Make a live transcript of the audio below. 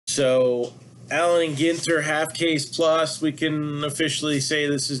So Allen and Ginter half case plus. We can officially say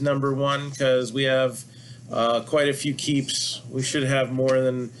this is number one because we have quite a few keeps. We should have more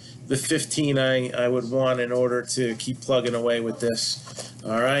than the 15 I would want in order to keep plugging away with this.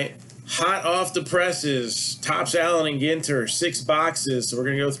 All right. Hot off the presses. Topps Allen and Ginter, 6 boxes. So we're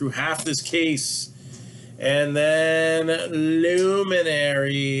going to go through half this case. And then Luminaries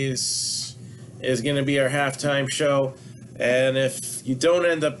is going to be our halftime show. And if you don't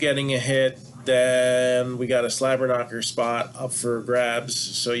end up getting a hit, then we got a slabber knocker spot up for grabs.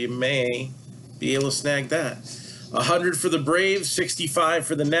 So you may be able to snag that. 100 for the Braves, 65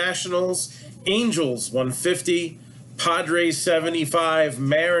 for the Nationals, Angels 150, Padres 75,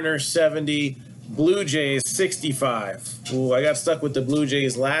 Mariners 70, Blue Jays 65. Ooh, I got stuck with the Blue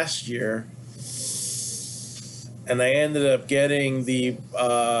Jays last year, and I ended up getting the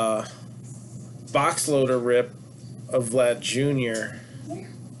box loader rip of Vlad Jr.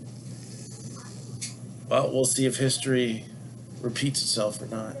 Well, we'll see if history repeats itself or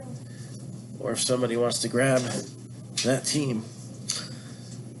not, or if somebody wants to grab that team.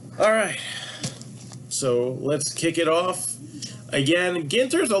 All right, so let's kick it off. Again,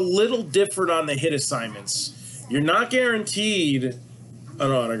 Ginter's a little different on the hit assignments. You're not guaranteed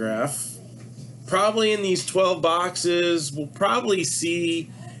an autograph. Probably in these 12 boxes, we'll probably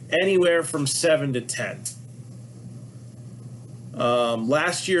see anywhere from 7 to 10.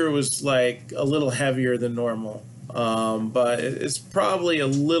 Last year was like a little heavier than normal. But it's probably a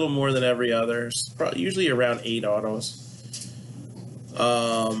little more than every other. It's usually around 8 autos.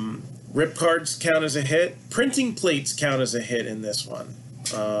 Rip cards count as a hit. Printing plates count as a hit in this one.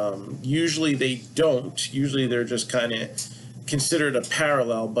 Usually they don't. Usually they're just kind of considered a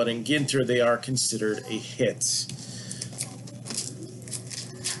parallel, but in Ginter they are considered a hit.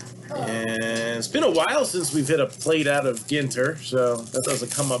 And it's been a while since we've hit a plate out of Ginter, so that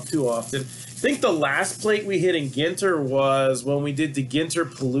doesn't come up too often. I think the last plate we hit in Ginter was when we did the Ginter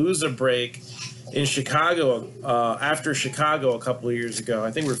Palooza break in Chicago, after Chicago a couple of years ago.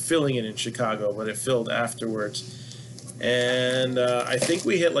 I think we're filling it in Chicago, but it filled afterwards. And I think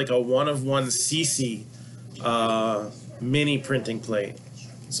we hit like a 1-of-1 CC mini printing plate.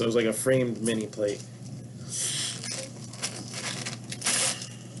 So it was like a framed mini plate.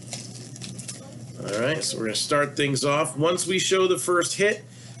 All right, so we're going to start things off. Once we show the first hit,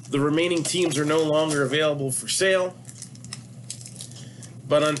 the remaining teams are no longer available for sale.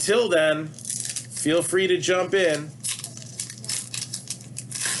 But until then, feel free to jump in.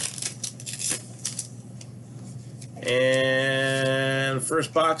 And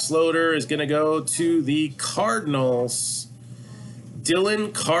first box loader is going to go to the Cardinals,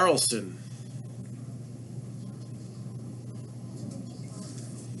 Dylan Carlson.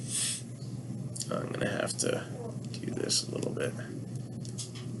 I'm going to have to do this a little bit.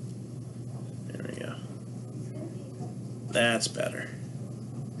 There we go. That's better.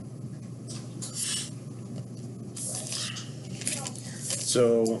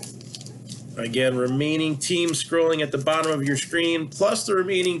 So, again, remaining teams scrolling at the bottom of your screen, plus the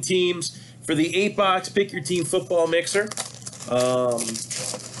remaining teams for the 8-box Pick Your Team Football Mixer,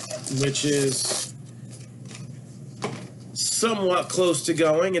 which is somewhat close to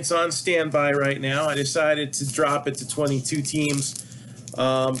going. It's on standby right now. I decided to drop it to 22 teams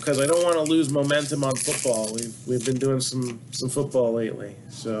because I don't want to lose momentum on football. We've been doing some football lately,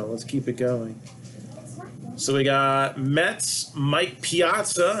 so let's keep it going. So we got Mets, Mike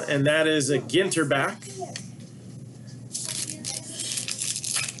Piazza, and that is a Ginter back.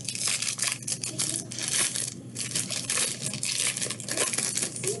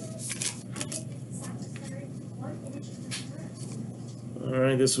 All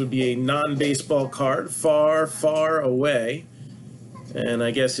right, this would be a non-baseball card, Far, Far Away. And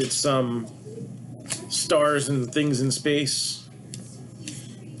I guess it's some stars and things in space.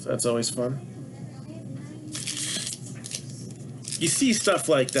 So that's always fun. You see stuff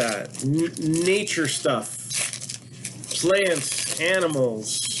like that, nature stuff, plants,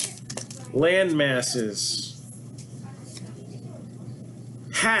 animals, land masses,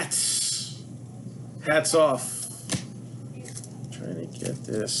 hats, hats off. Trying to get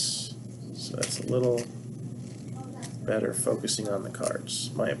this so that's a little better focusing on the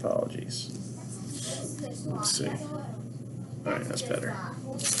cards. My apologies. Let's see. All right, that's better.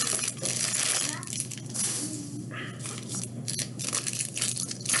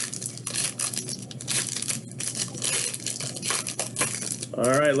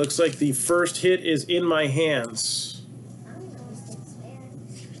 All right, looks like the first hit is in my hands.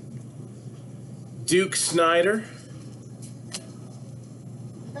 Duke Snyder.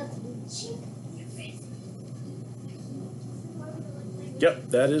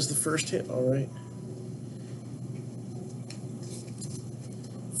 Yep, that is the first hit. All right.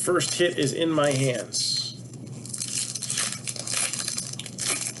 First hit is in my hands.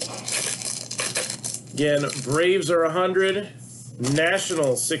 Again, Braves are 100,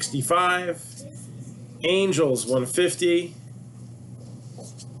 Nationals 65, Angels 150,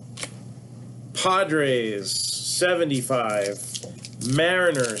 Padres 75,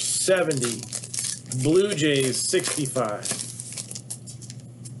 Mariners 70, Blue Jays 65.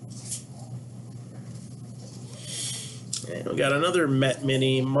 And we got another Met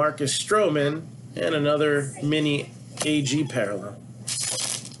mini, Marcus Stroman, and another mini AG parallel.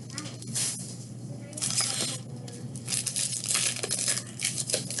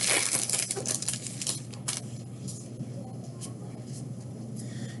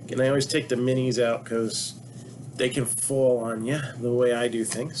 And I always take the minis out because they can fall on you the way I do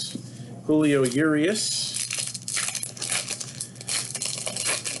things. Julio Urias.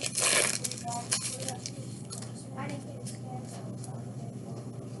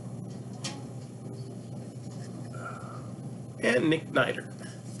 And Nick Neidert.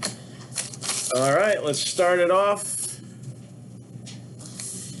 All right, let's start it off.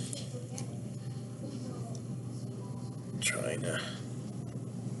 Trying to...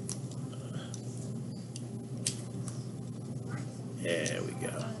 There we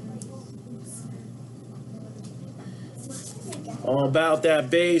go. All about that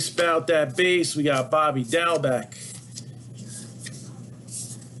base, about that base. We got Bobby Dalbec.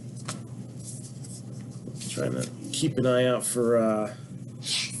 Trying to keep an eye out for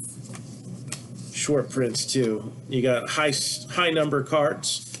short prints too. You got high number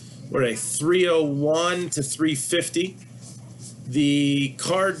cards. What are they? 301 to 350. The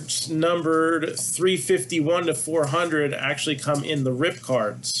cards numbered 351 to 400 actually come in the rip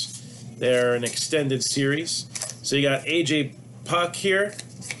cards. They're an extended series. So you got AJ Puck here,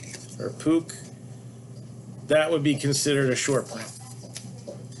 or Pook. That would be considered a short print.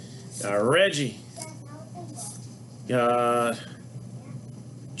 Reggie. Got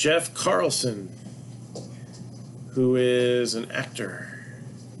Jeff Carlson, who is an actor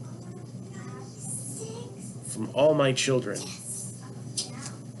from All My Children.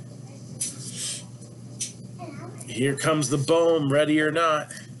 Here comes the Bohm, ready or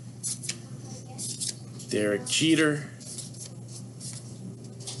not. Derek Jeter.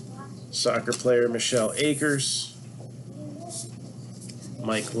 Soccer player Michelle Akers.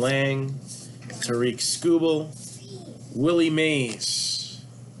 Mike Lang. Tariq Skubal. Willie Mays.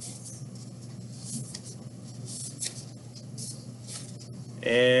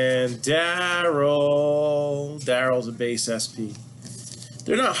 And Darryl. Darryl's a base SP.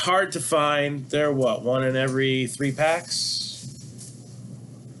 They're not hard to find. They're what, 1 in every 3 packs?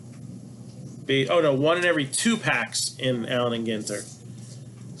 Oh no, 1 in every 2 packs in Allen and Ginter.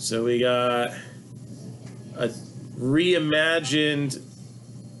 So we got a reimagined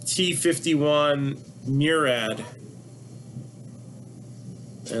T51 Murad.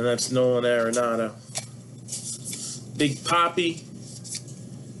 And that's Nolan Arenado. Big Poppy.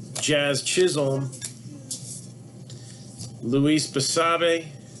 Jazz Chisholm. Luis Basabe,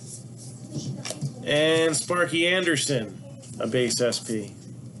 and Sparky Anderson, a base SP.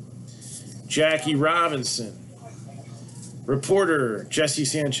 Jackie Robinson. Reporter, Jesse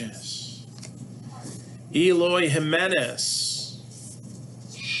Sanchez. Eloy Jimenez.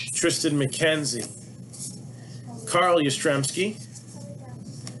 Tristan McKenzie. Carl Yastrzemski.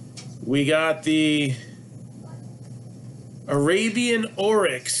 We got the Arabian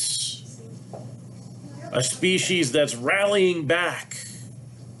Oryx, a species that's rallying back.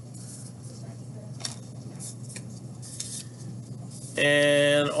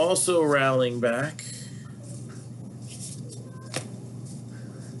 And also rallying back.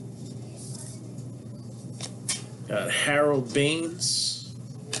 Got Harold Baines,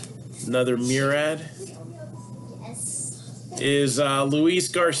 another Murad. Is Luis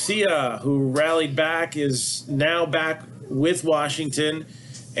Garcia, who rallied back, is now back with Washington.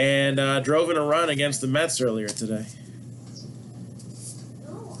 And drove in a run against the Mets earlier today.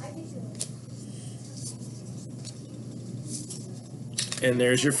 And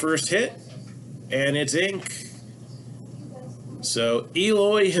there's your first hit. And it's ink. So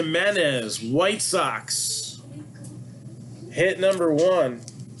Eloy Jimenez, White Sox. Hit number 1.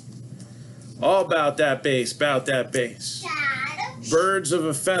 All about that base, about that base. Birds of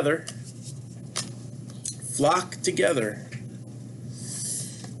a feather flock together.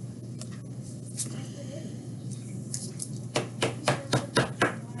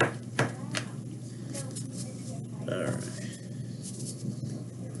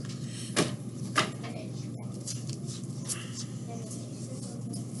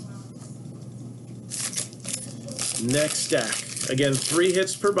 Next stack. Again, 3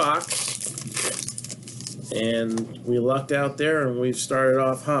 hits per box. And we lucked out there, and we've started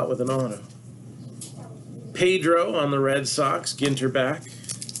off hot with an auto. Pedro on the Red Sox. Ginter back.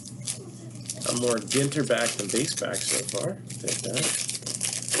 I'm more Ginter back than base back so far. Take that.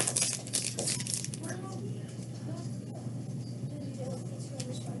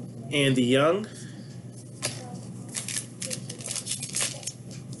 Andy Young.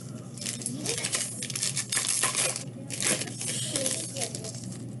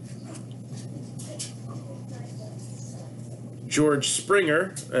 George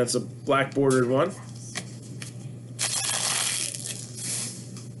Springer, that's a black bordered one.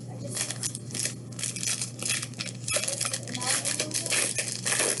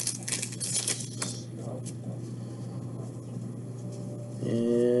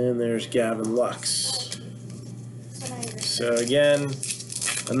 And there's Gavin Lux. So again,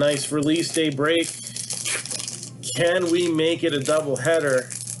 a nice release day break. Can we make it a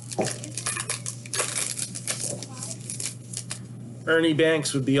doubleheader? Ernie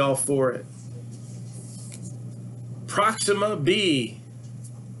Banks would be all for it. Proxima B.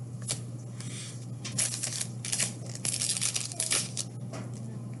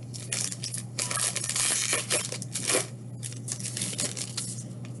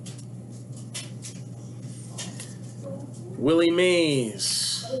 Willie Mays.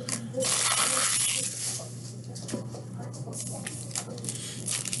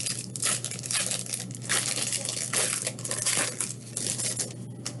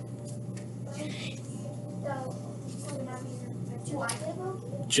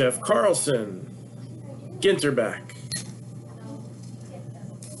 Jeff Carlson. Ginter back.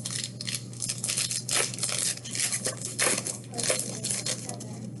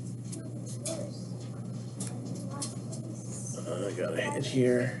 I got a hit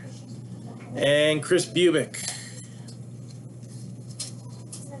here. And Chris Bubick.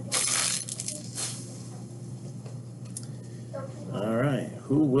 All right,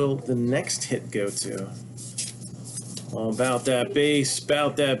 who will the next hit go to? All about that base,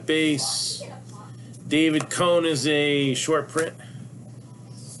 about that base. David Cohn is a short print.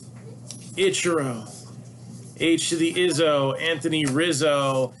 Ichiro. H to the Izzo. Anthony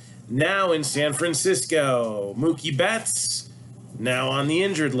Rizzo, now in San Francisco. Mookie Betts, now on the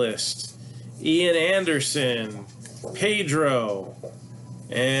injured list. Ian Anderson. Pedro.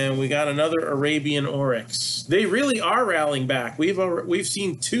 And we got another Arabian Oryx. They really are rallying back. We've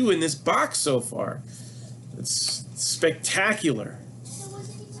seen 2 in this box so far. It's spectacular.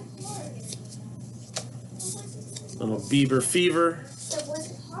 Little Bieber Fever.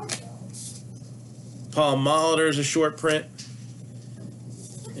 Paul Molitor's a short print.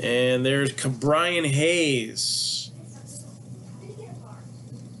 And there's Brian Hayes.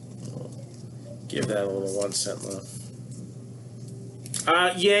 Give that a little 1 cent love.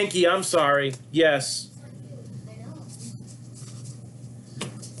 Yankee, I'm sorry. Yes.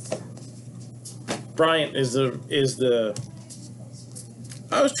 Bryant is the.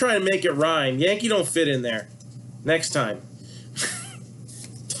 I was trying to make it rhyme. Yankee don't fit in there. Next time.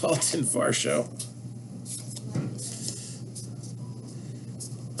 Dalton Varsho.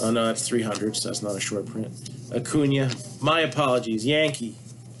 Oh no, that's 300, so that's not a short print. Acuna. My apologies. Yankee.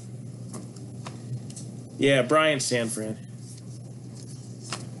 Yeah, Brian Sanfran.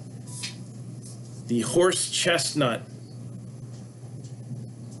 The Horse Chestnut.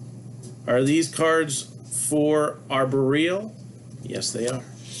 Are these cards for Arboreal? Yes, they are.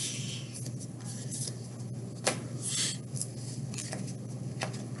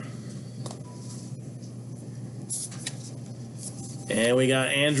 And we got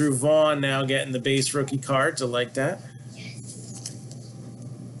Andrew Vaughn now getting the base rookie cards. I like that.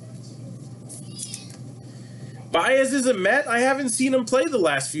 Baez is a Met? I haven't seen him play the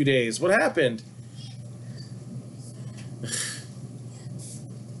last few days. What happened?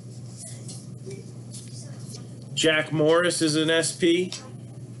 Jack Morris is an SP.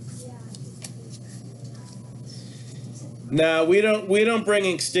 No, we don't bring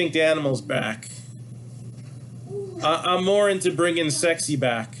extinct animals back. I'm more into bringing sexy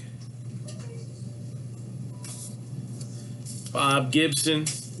back. Bob Gibson,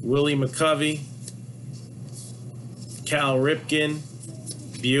 Willie McCovey, Cal Ripken,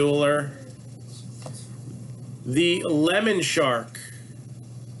 Bueller, the Lemon Shark.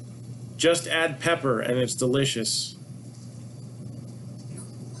 Just add pepper and it's delicious.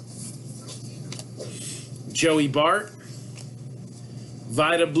 Joey Bart,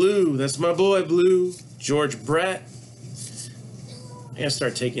 Vida Blue, that's my boy Blue. George Brett. I gotta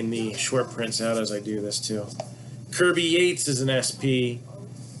start taking the short prints out as I do this too. Kirby Yates is an SP.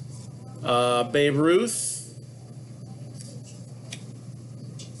 Babe Ruth.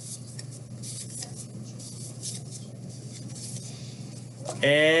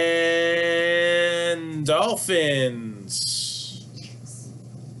 And Dolphins.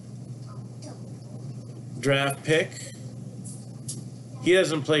 Draft pick. He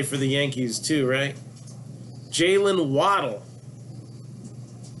doesn't play for the Yankees too, right? Jalen Waddle.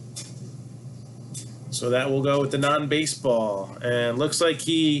 So that will go with the non-baseball. And looks like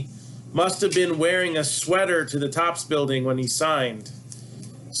he must have been wearing a sweater to the Topps building when he signed.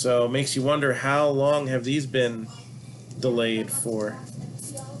 So it makes you wonder how long have these been delayed for.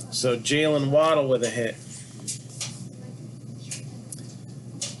 So Jalen Waddle with a hit.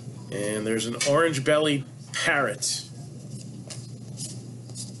 And there's an orange-bellied parrot.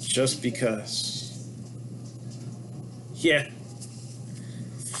 Just because. Yeah.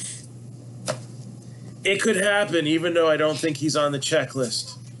 It could happen, even though I don't think he's on the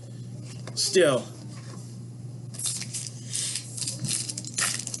checklist. Still.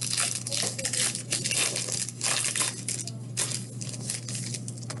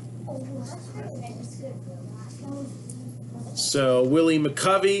 So, Willie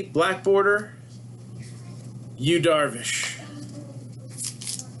McCovey, black border. Yu Darvish.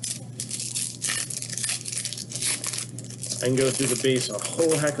 I can go through the base a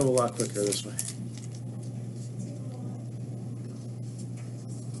whole heck of a lot quicker this way.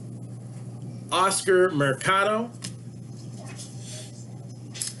 Oscar Mercado.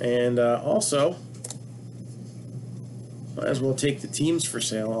 And also, might as well take the teams for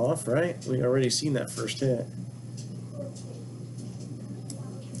sale off, right? We already seen that first hit.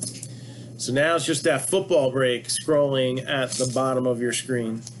 So now it's just that football break scrolling at the bottom of your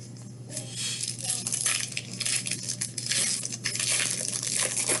screen.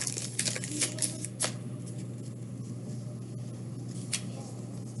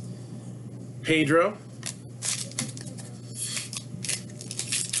 Pedro.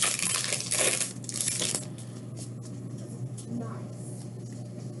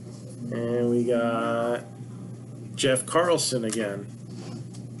 And we got Jeff Carlson again.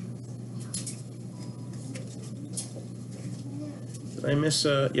 Did I miss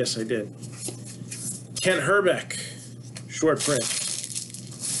yes, I did. Kent Herbeck, short print.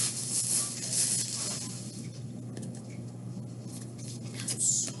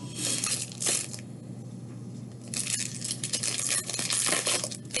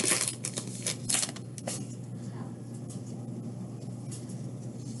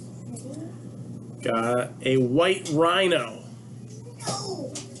 Got a white rhino.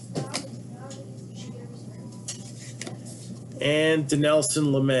 And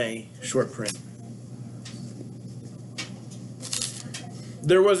Denelson LeMay, short print.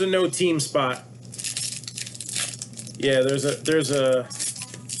 There was a no team spot. Yeah, there's a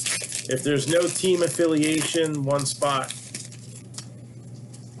if there's no team affiliation, one spot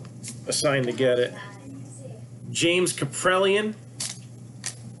assigned to get it. James Caprellian.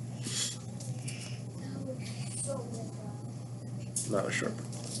 Not a short print.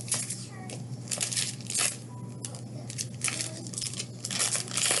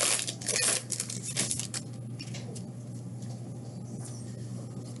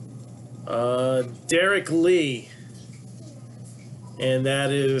 Derek Lee, and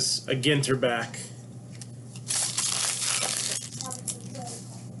that is a Ginter back.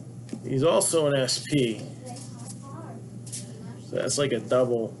 He's also an SP. So that's like a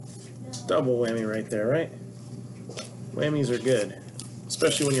double whammy right there, right? Whammies are good,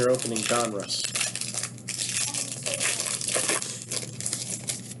 especially when you're opening Donruss.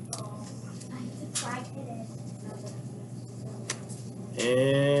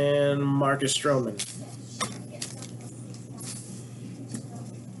 And Marcus Stroman.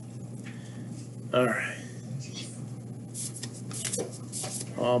 All right.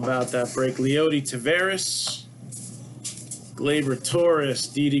 All about that break. Leody Taveras, Gleyber Torres,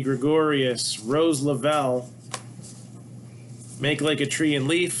 Didi Gregorius, Rose Lavelle, Make Like a Tree and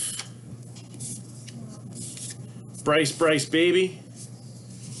Leaf, Bryce Baby,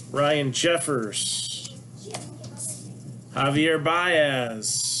 Ryan Jeffers, Javier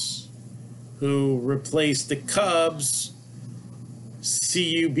Baez, who replaced the Cubs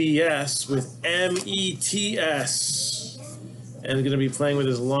CUBS with METS, and is going to be playing with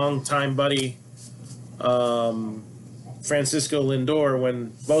his longtime buddy Francisco Lindor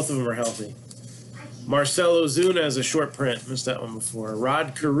when both of them are healthy. Marcelo Zuna is a short print. Missed that one before.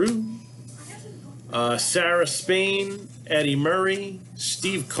 Rod Carew, Sarah Spain, Eddie Murray,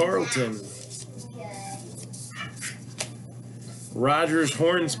 Steve Carlton, Rogers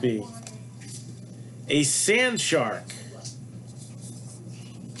Hornsby, a Sand Shark,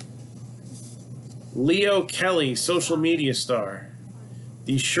 Leo Kelly, social media star,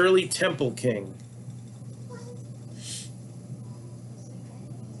 the Shirley Temple King,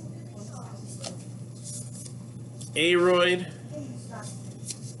 Aroyd.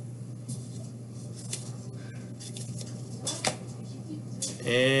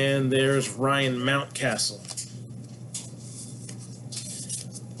 And there's Ryan Mountcastle.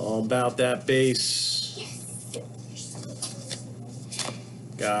 All about that base.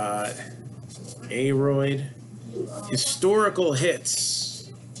 Got Aroyd. Historical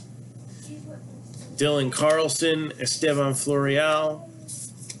hits. Dylan Carlson, Esteban Florial,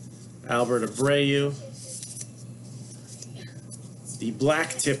 Albert Abreu. The Black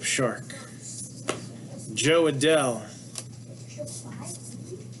Tip Shark. Joe Adele.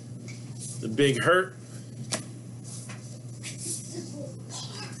 The Big Hurt.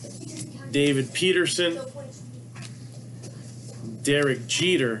 David Peterson. Derek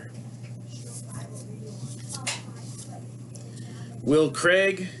Jeter. Will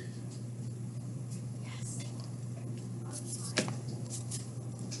Craig.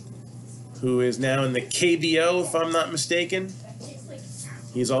 Who is now in the KBO, if I'm not mistaken.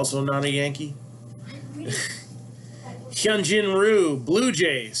 He's also not a Yankee. Hyunjin Ryu, Blue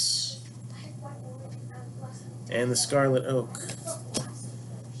Jays. And the Scarlet Oak.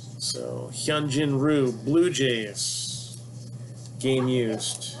 So, Hyunjin Ryu, Blue Jays. Game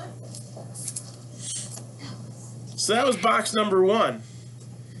used. So that was box number 1.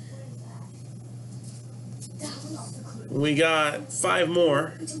 We got 5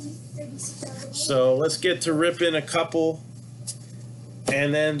 more. So let's get to ripping a couple.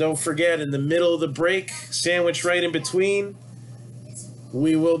 And then don't forget, in the middle of the break, sandwich right in between,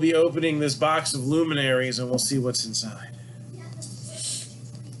 we will be opening this box of Luminaries and we'll see what's inside.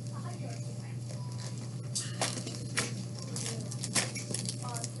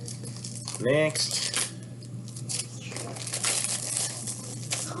 Next.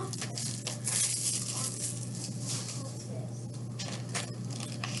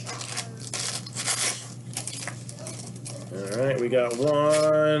 All right, we got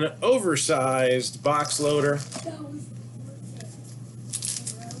one oversized box loader.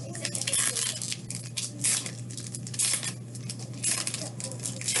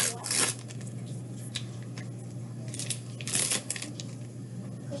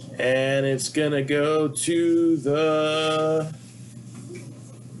 And it's going to go to the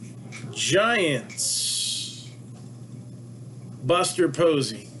Giants. Buster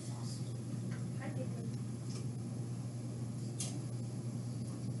Posey.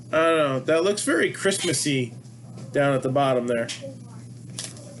 I don't know. That looks very Christmassy down at the bottom there.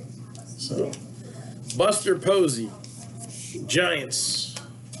 So, Buster Posey. Giants.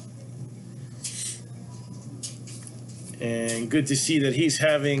 And good to see that he's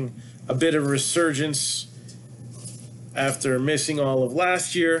having a bit of a resurgence after missing all of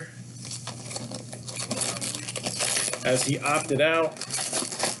last year, as he opted out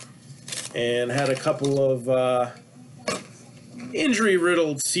and had a couple of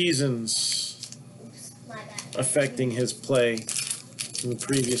injury-riddled seasons affecting his play in the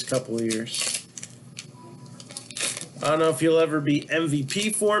previous couple of years. I don't know if he'll ever be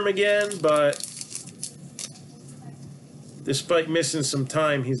MVP form again, but despite missing some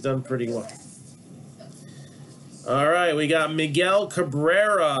time, he's done pretty well. All right, we got Miguel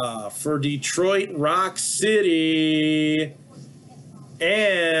Cabrera for Detroit Rock City.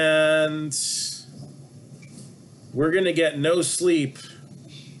 And we're going to get no sleep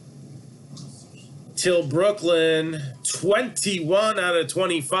till Brooklyn, 21 out of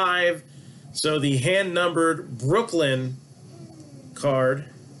 25. So the hand-numbered Brooklyn card.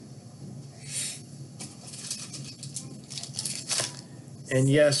 And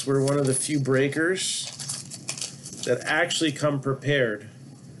yes, we're one of the few breakers that actually come prepared.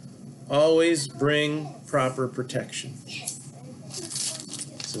 Always bring proper protection.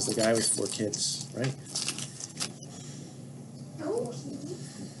 This is the guy with 4 kids, right?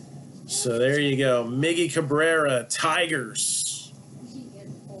 So there you go. Miggy Cabrera, Tigers.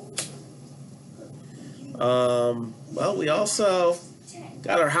 Well, we also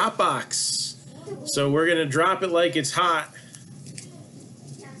got our hot box. So we're going to drop it like it's hot.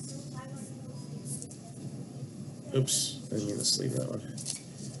 Oops, I didn't mean to sleeve that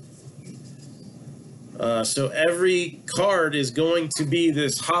one. So every card is going to be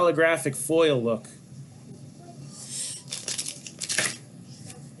this holographic foil look.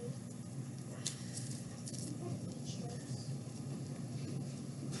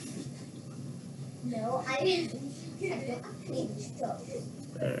 No, I didn't.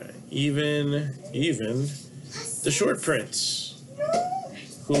 All right, even the short prints.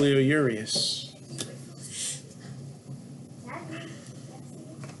 Julio Urias.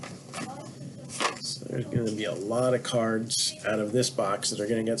 There's going to be a lot of cards out of this box that are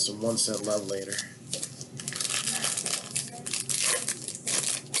going to get some 1 cent love later.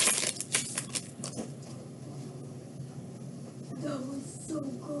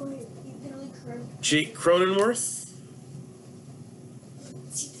 Jake Cronenworth.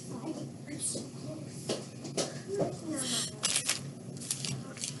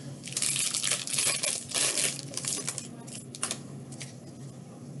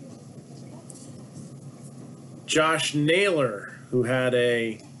 Josh Naylor, who had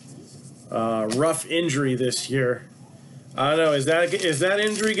a rough injury this year. I don't know. Is that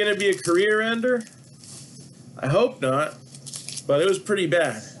injury going to be a career ender? I hope not, but it was pretty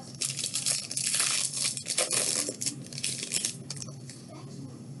bad.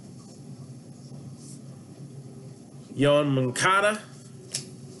 Yohan Moncada.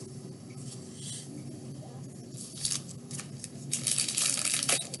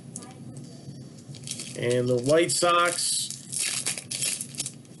 And the White Sox,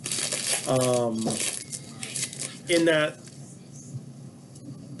 in that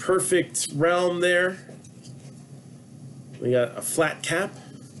perfect realm there, we got a flat cap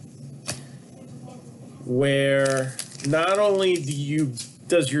where not only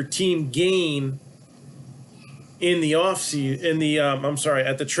does your team gain in the offseason,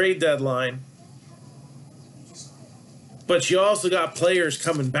 at the trade deadline, but you also got players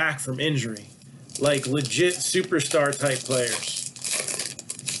coming back from injury. Like legit superstar type players.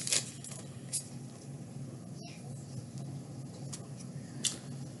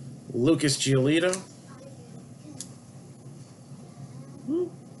 Lucas Giolito.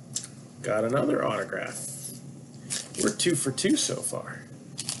 Got another autograph. We're 2 for 2 so far.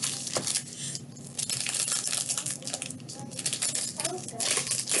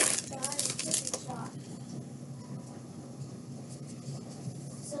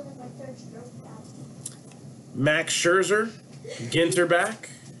 Max Scherzer, Ginter back.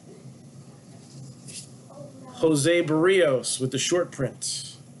 Jose Barrios with the short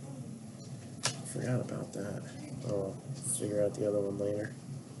print. Forgot about that. Oh, I'll figure out the other one later.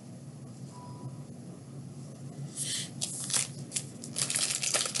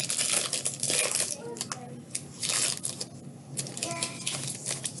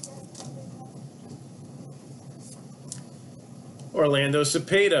 Orlando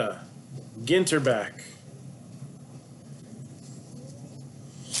Cepeda, Ginter back.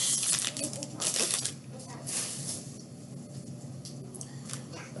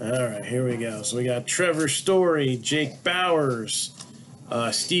 All right, here we go. So we got Trevor Story, Jake Bowers,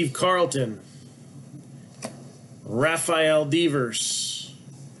 Steve Carlton, Rafael Devers,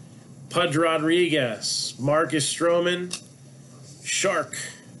 Pudge Rodriguez, Marcus Stroman, Shark,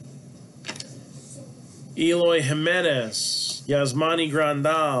 Eloy Jimenez, Yasmani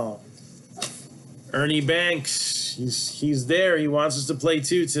Grandal, Ernie Banks. He's there. He wants us to play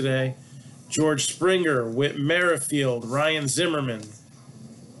too today. George Springer, Whit Merrifield, Ryan Zimmerman.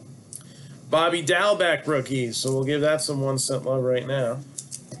 Bobby Dalbec rookie, so we'll give that some 1 cent love right now.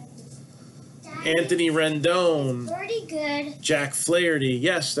 Anthony Rendon. Pretty good. Jack Flaherty.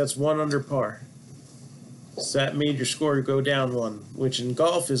 Yes, that's 1 under par. So that made your score go down 1, which in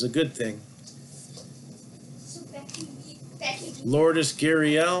golf is a good thing. Lourdes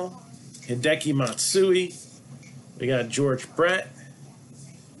Gurriel. Hideki Matsui. We got George Brett.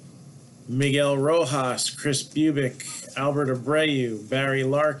 Miguel Rojas. Chris Bubick. Albert Abreu. Barry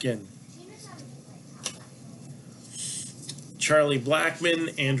Larkin. Charlie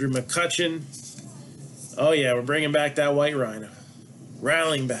Blackmon, Andrew McCutcheon. Oh, yeah, we're bringing back that white rhino.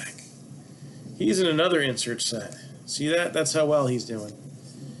 Rallying back. He's in another insert set. See that? That's how well he's doing.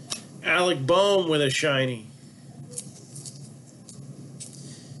 Alec Boehm with a shiny.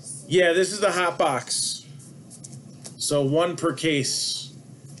 Yeah, this is the hot box. So 1 per case.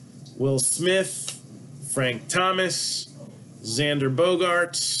 Will Smith, Frank Thomas, Xander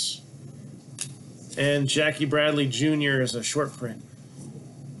Bogaerts, and Jackie Bradley Jr. is a short print.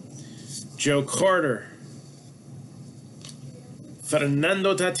 Joe Carter.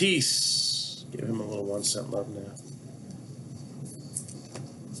 Fernando Tatis. Give him a little 1 cent love now.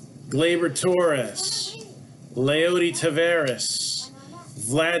 Gleyber Torres. Leody Taveras.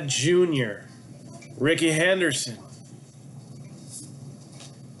 Vlad Jr. Ricky Henderson.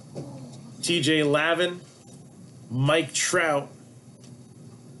 TJ Lavin. Mike Trout.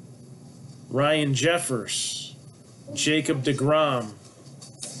 Ryan Jeffers, Jacob deGrom,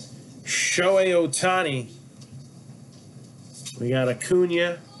 Shohei Ohtani. We got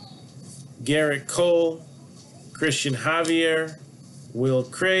Acuna, Garrett Cole, Christian Javier, Will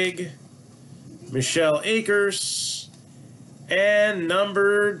Craig, Michelle Akers, and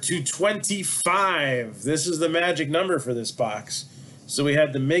numbered to 25. This is the magic number for this box. So we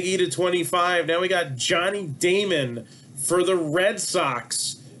had the Miggy to 25. Now we got Johnny Damon for the Red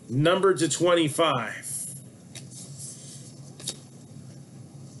Sox. Numbered to 25.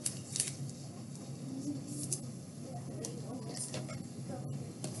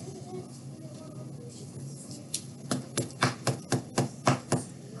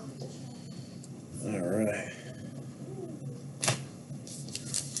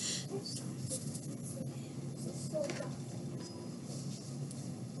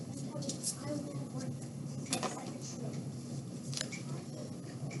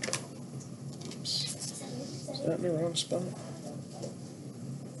 that in the wrong spot?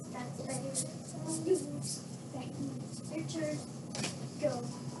 Yeah,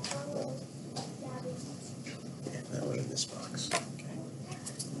 that one in this box. Okay.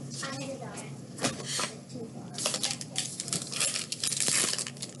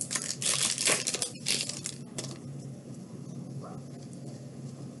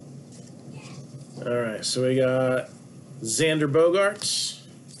 All right, so we got Xander Bogaerts.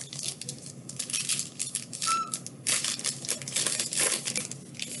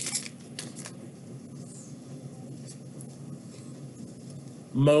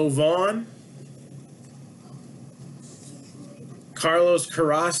 Mo Vaughn. Carlos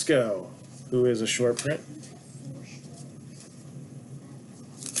Carrasco, who is a short print.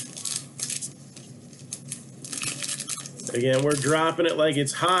 Again, we're dropping it like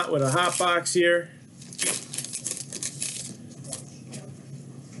it's hot with a hot box here.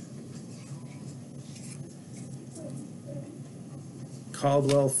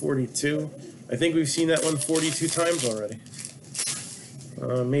 Caldwell 42. I think we've seen that one 42 times already.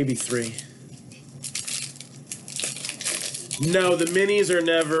 Maybe 3. No, the minis are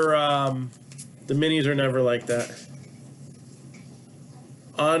never like that.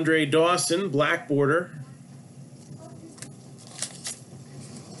 Andre Dawson, black border.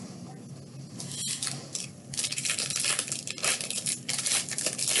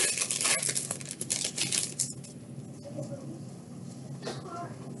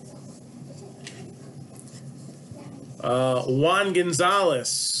 Juan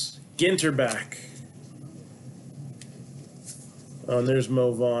Gonzalez, Ginter back. Oh, and there's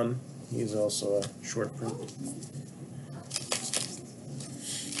Mo Vaughn. He's also a short print.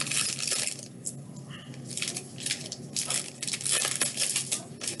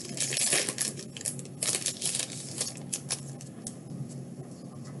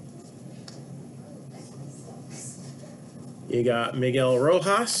 You got Miguel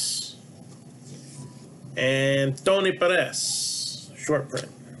Rojas and Tony Perez, short print.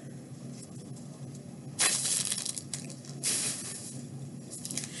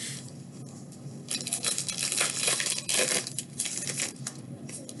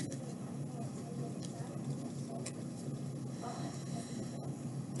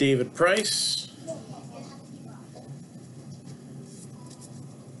 David Price.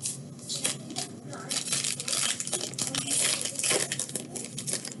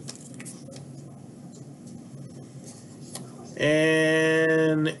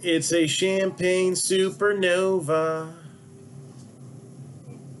 And it's a Champagne Supernova.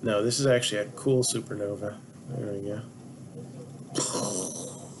 No, this is actually a cool Supernova. There we go.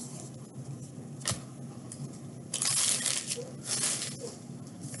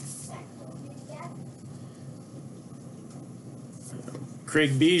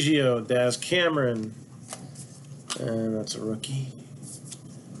 Craig Biggio, Daz Cameron, and that's a rookie.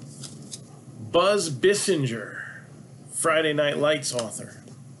 Buzz Bissinger, Friday Night Lights author.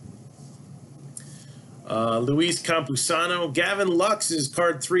 Luis Campusano. Gavin Lux is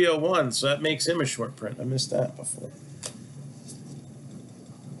card 301, so that makes him a short print. I missed that before.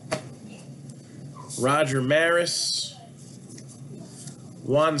 Roger Maris.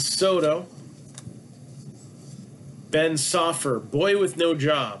 Juan Soto. Ben Soffer, boy with no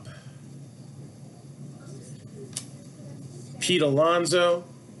job. Pete Alonso.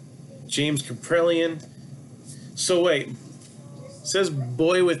 James Kaprelian. So wait, it says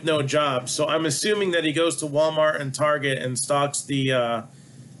boy with no job. So I'm assuming that he goes to Walmart and Target and stocks the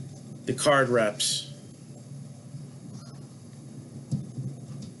card reps.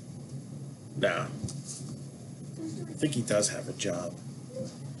 No. I think he does have a job.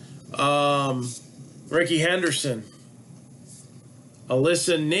 Ricky Henderson.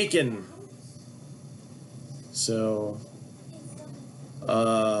 Alyssa Nakin. So,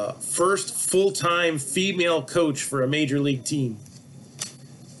 first full-time female coach for a major league team.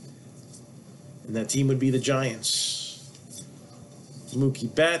 And that team would be the Giants.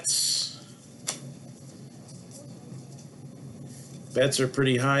 Mookie Betts. Bets are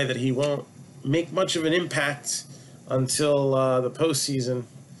pretty high that he won't make much of an impact until the postseason.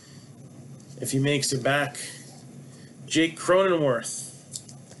 If he makes it back. Jake Cronenworth.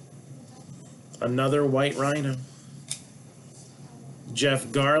 Another white rhino. Jeff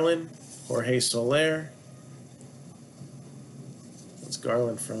Garland. Jorge Soler. What's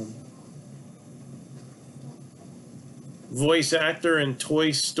Garland from? Voice actor in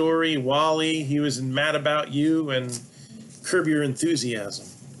Toy Story, WALL-E. He was in Mad About You and Curb Your Enthusiasm.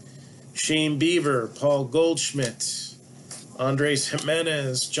 Shane Bieber, Paul Goldschmidt, Andres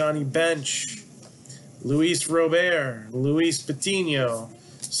Jimenez, Johnny Bench, Luis Robert, Luis Patino,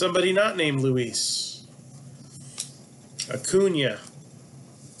 somebody not named Luis. Acuna.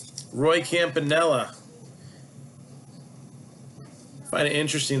 Roy Campanella. Find it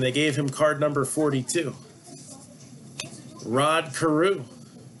interesting, they gave him card number 42. Rod Carew.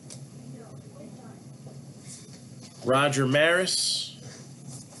 Roger Maris.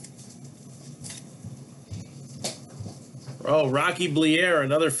 Oh, Rocky Blier,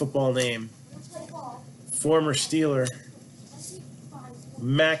 another football name. Former Steeler.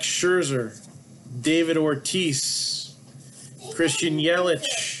 Max Scherzer. David Ortiz. Christian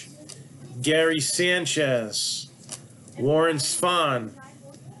Yelich. Gary Sanchez. Warren Spahn.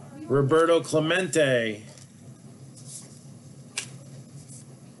 Roberto Clemente.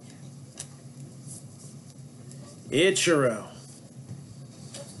 Ichiro.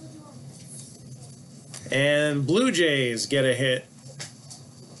 And Blue Jays get a hit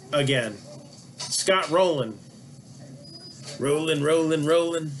again. Scott Rowland. Rolling.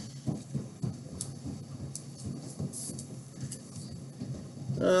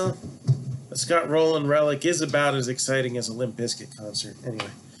 Well, a Scott Rowland relic is about as exciting as a Limp Bizkit concert. Anyway.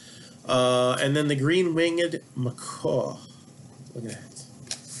 And then the green-winged macaw. Look at that.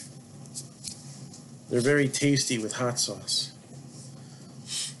 They're very tasty with hot sauce.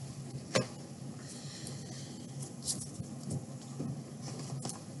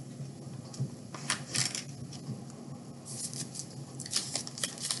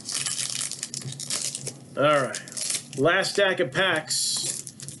 All right. Last stack of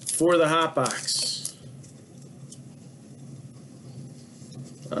packs for the hot box.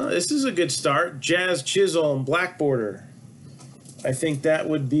 This is a good start. Jazz Chisholm, black border. I think that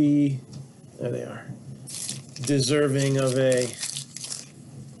would be, there they are, deserving of a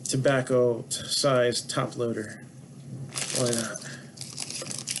tobacco-sized top loader. Why not?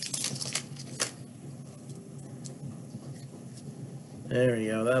 There we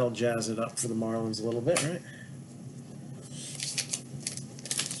go. That'll jazz it up for the Marlins a little bit, right?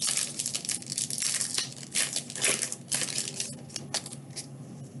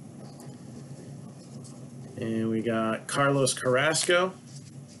 And we got Carlos Carrasco.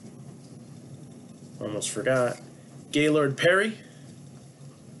 Almost forgot. Gaylord Perry.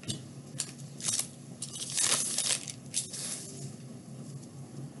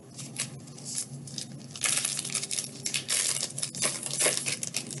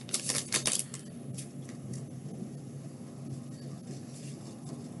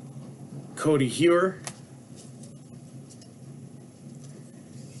 Cody Hewer.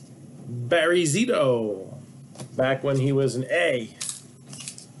 Barry Zito. Back when he was an A.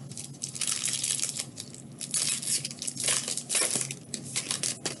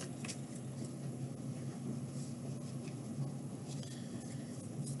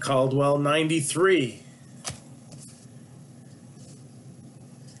 Caldwell 93.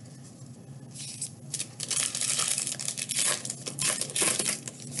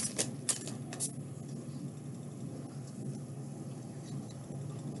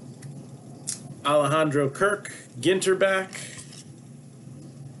 Alejandro Kirk, Ginter back.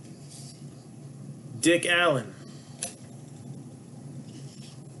 Dick Allen.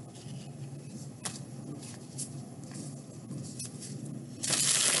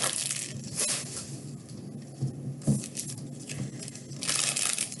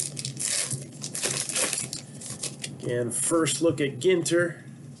 And first look at Ginter.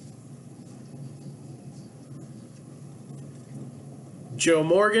 Joe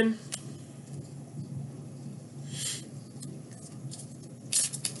Morgan.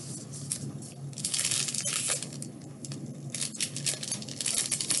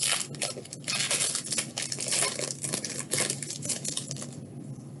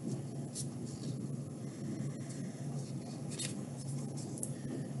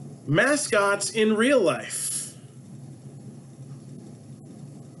 Mascots in real life.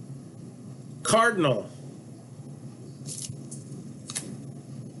 Cardinal.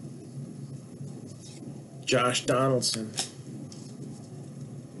 Josh Donaldson.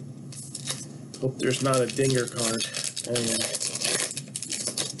 Hope there's not a dinger card. Anyway.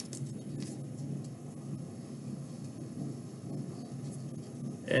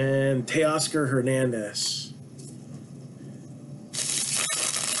 And Teoscar Hernandez.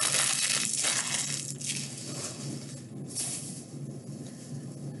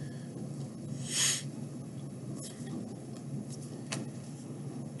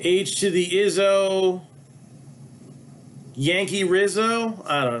 H to the Izzo. Yankee Rizzo?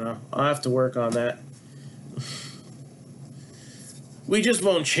 I don't know. I'll have to work on that. We just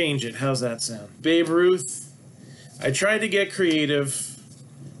won't change it. How's that sound? Babe Ruth. I tried to get creative,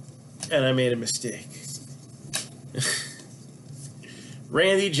 and I made a mistake.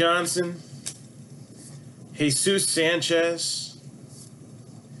 Randy Johnson. Jesus Sanchez,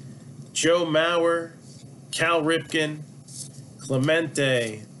 Joe Mauer, Cal Ripken,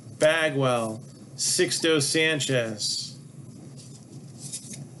 Clemente, Bagwell, Sixto Sanchez.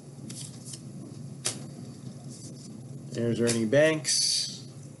 There's Ernie Banks,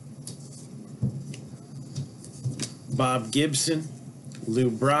 Bob Gibson, Lou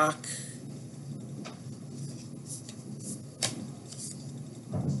Brock,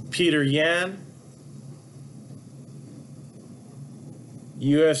 Peter Yan,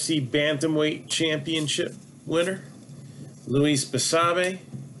 UFC Bantamweight Championship winner, Luis Basabe.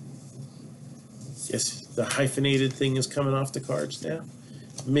 Yes, the hyphenated thing is coming off the cards now.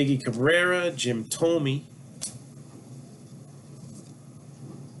 Miggy Cabrera, Jim Thome.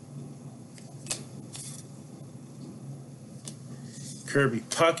 Kirby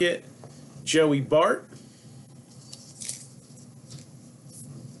Puckett, Joey Bart.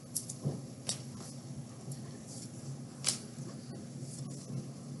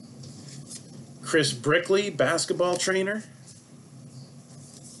 Chris Brickley, basketball trainer.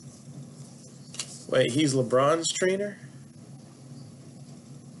 Wait, he's LeBron's trainer?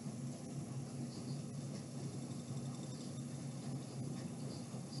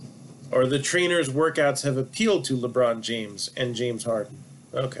 Or the trainer's workouts have appealed to LeBron James and James Harden.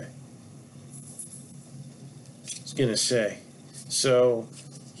 Okay. I was going to say. So,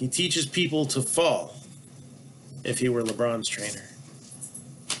 he teaches people to fall if he were LeBron's trainer.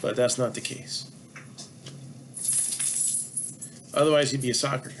 But that's not the case. Otherwise, he'd be a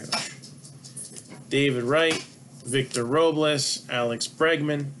soccer coach. David Wright, Victor Robles, Alex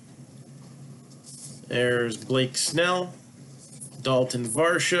Bregman. There's Blake Snell, Dalton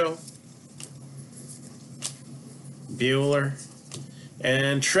Varsho, Bueller,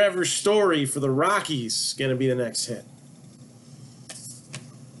 and Trevor Story for the Rockies going to be the next hit.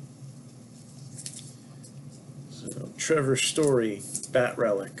 So Trevor Story, Bat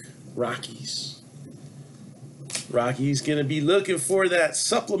Relic, Rockies. Rockies going to be looking for that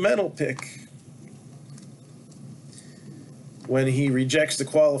supplemental pick when he rejects the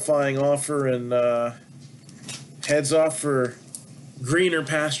qualifying offer and heads off for greener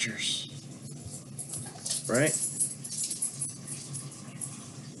pastures. Right?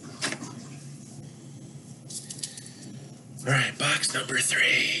 All right, box number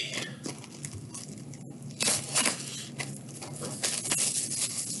 3.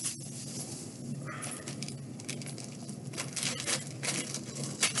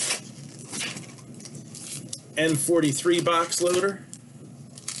 N43 box loader.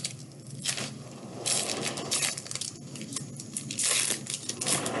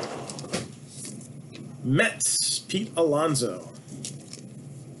 Mets, Pete Alonso.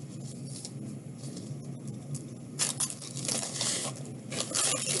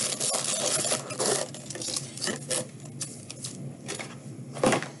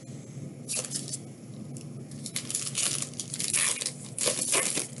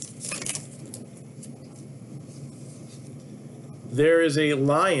 There is a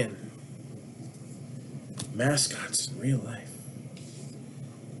lion. Mascots in real life.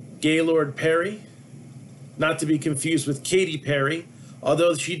 Gaylord Perry. Not to be confused with Katy Perry.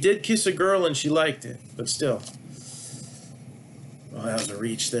 Although she did kiss a girl and she liked it. But still. Well, that was a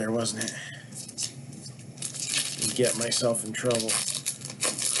reach there, wasn't it? I'd get myself in trouble.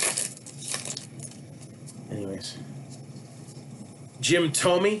 Anyways. Jim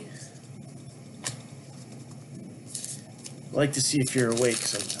Thome. I like to see if you're awake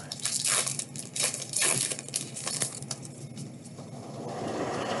sometimes.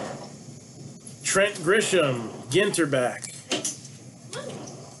 Trent Grisham, Ginter back.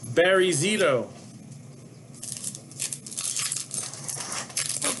 Barry Zito.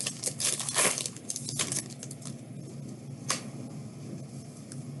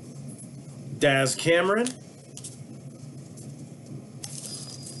 Daz Cameron.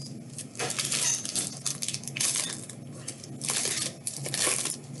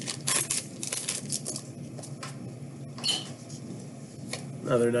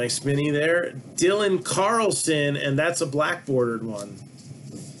 Another nice mini there. Dylan Carlson, and that's a black bordered one.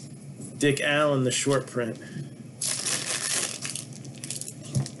 Dick Allen, the short print.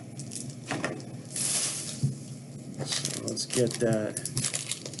 So let's get that.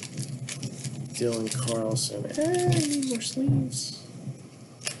 Dylan Carlson. I need more sleeves.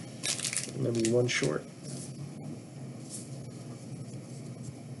 Maybe one short.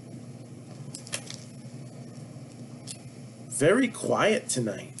 Very quiet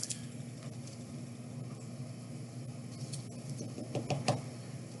tonight.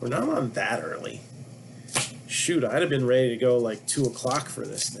 We're not on that early. Shoot, I'd have been ready to go like 2 o'clock for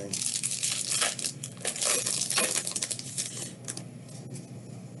this thing.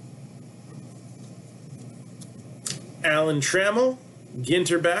 Alan Trammell,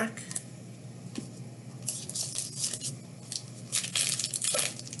 Ginter back.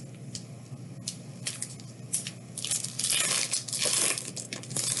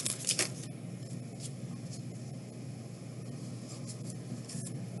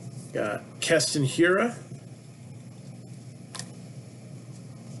 Got Keston Hura,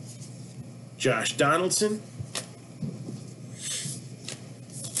 Josh Donaldson,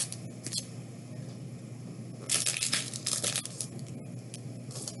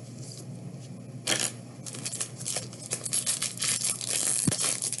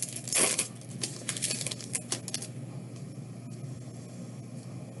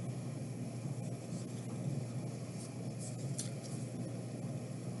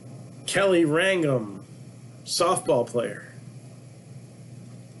 Kelly Rangam, softball player.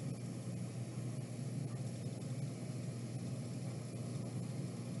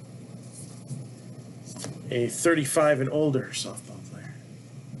 A 35 and older softball player.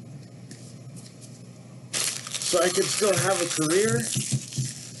 So I could still have a career.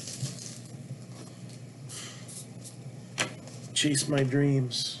 Chase my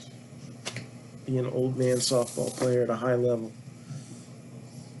dreams. Be an old man softball player at a high level.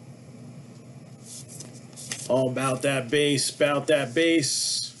 All about that base, about that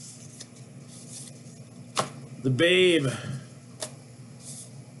base. The Babe.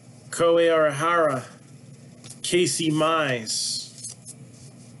 Koei Arihara. Casey Mize.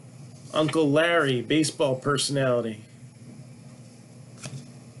 Uncle Larry, baseball personality.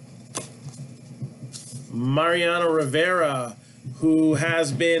 Mariano Rivera, who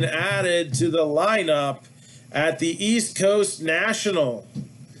has been added to the lineup at the East Coast National.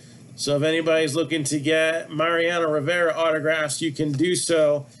 So if anybody's looking to get Mariano Rivera autographs, you can do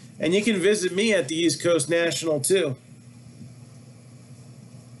so. And you can visit me at the East Coast National too.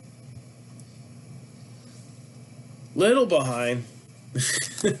 Little behind.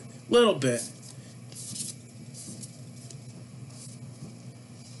 Little bit.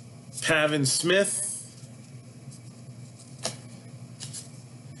 Pavin Smith.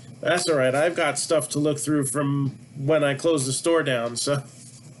 That's all right. I've got stuff to look through from when I closed the store down, so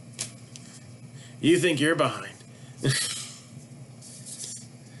you think you're behind.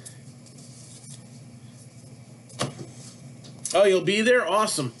 Oh, you'll be there?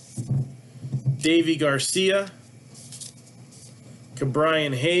 Awesome. Davey Garcia.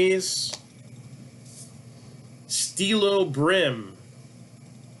 Cabrian Hayes. Stilo Brim.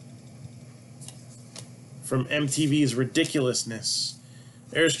 From MTV's Ridiculousness.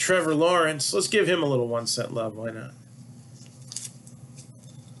 There's Trevor Lawrence. Let's give him a little 1 cent love. Why not?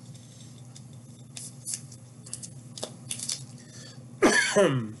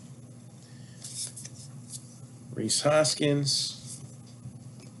 Reese Hoskins.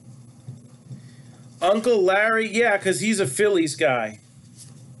 Uncle Larry, yeah, because he's a Phillies guy.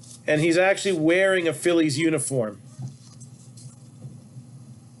 And he's actually wearing a Phillies uniform.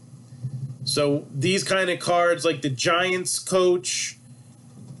 So these kind of cards, like the Giants coach,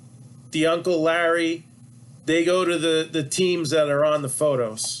 the Uncle Larry, they go to the teams that are on the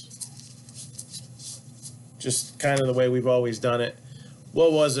photos. Just kind of the way we've always done it.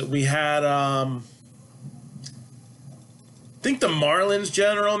 What was it? We had, I think the Marlins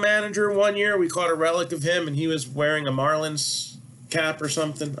general manager one year. We caught a relic of him, and he was wearing a Marlins cap or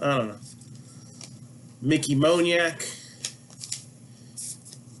something. I don't know. Mickey Moniak.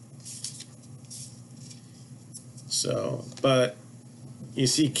 So, but you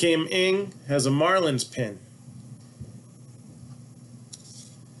see Kim Ng has a Marlins pin.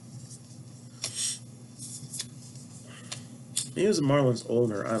 He was a Marlins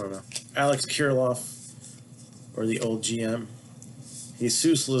owner. I don't know. Alex Kirilloff, or the old GM.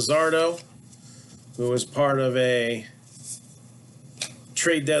 Jesus Luzardo, who was part of a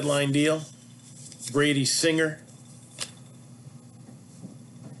trade deadline deal. Brady Singer.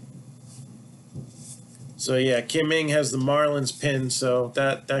 So yeah, Kim Ng has the Marlins pin, so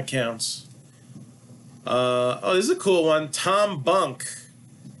that counts. Oh, this is a cool one. Tom Bunk.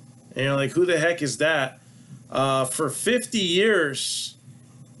 And you're like, who the heck is that? For 50 years,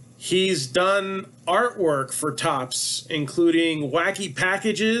 he's done artwork for Topps, including Wacky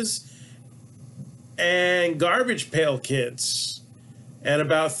Packages and Garbage Pail Kids, and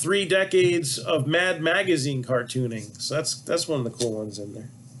about 3 decades of Mad Magazine cartooning. So that's one of the cool ones in there.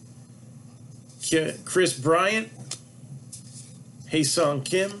 Chris Bryant, Haesung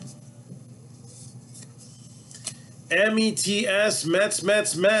Kim, METS,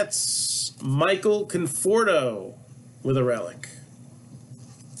 Mets, Michael Conforto with a relic.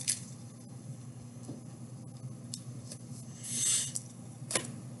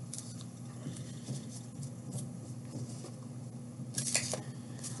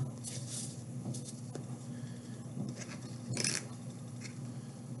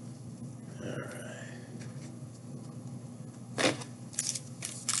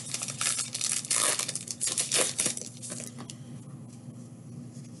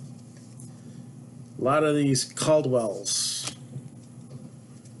 lot of these Caldwells.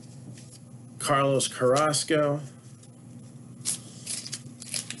 Carlos Carrasco.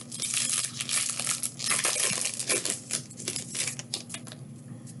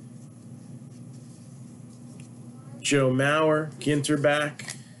 Joe Mauer, Ginter back.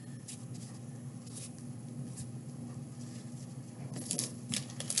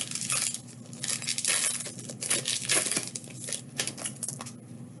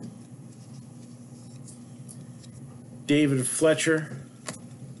 David Fletcher,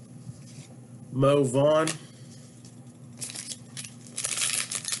 Mo Vaughn,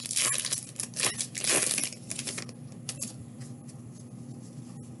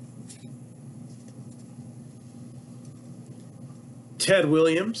 Ted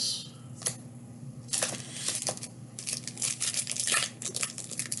Williams,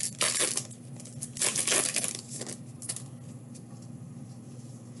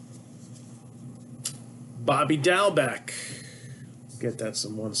 Bobby Dalbeck. Get that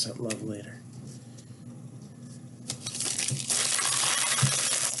some 1 cent love later.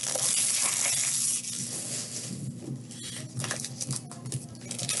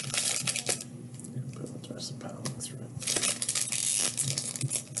 Put the rest of the pile through it.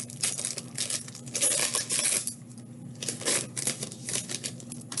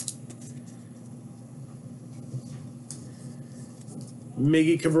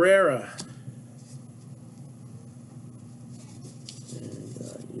 Miggy Cabrera.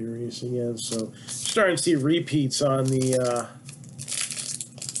 Again, so starting to see repeats on the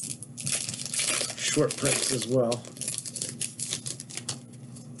short prints as well.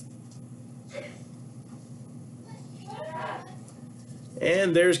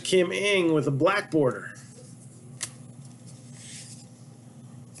 And there's Kim Ng with a black border.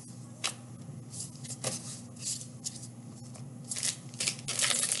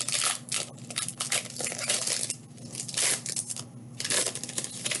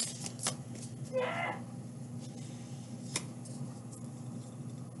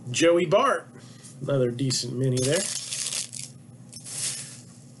 Joey Bart, another decent mini there.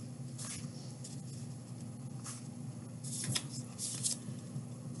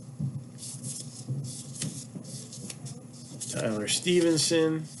 Tyler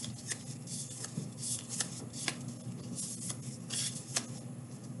Stevenson.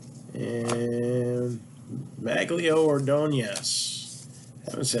 And Maglio Ordonez.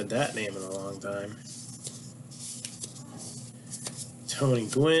 Haven't said that name in a long time. Tony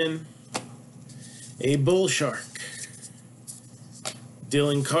Gwynn, a Bull Shark,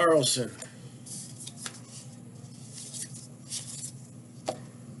 Dylan Carlson,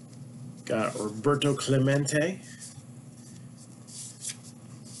 got Roberto Clemente,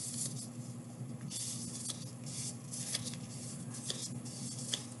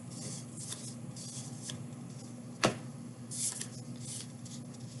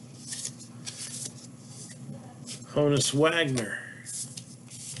 Honus Wagner.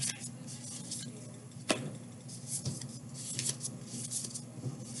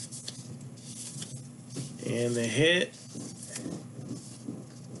 And the hit.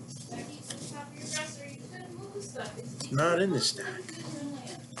 It's not in the stack.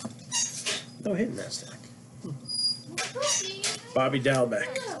 No hit in that stack. Bobby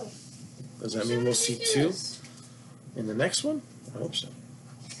Dalbeck. Does that mean we'll see 2 in the next one? I hope so.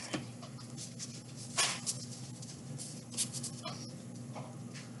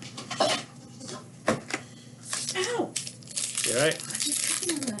 Ow! You all right?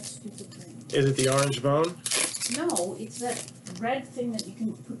 Is it the orange bone? No, it's that red thing that you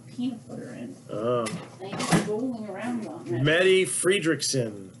can put peanut butter in. Oh. It's rolling around on it. Mette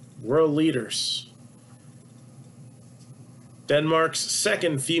Frederiksen, world leaders. Denmark's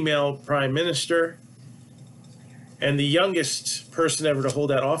second female prime minister and the youngest person ever to hold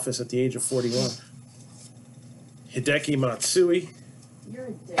that office at the age of 41. Hideki Matsui. You're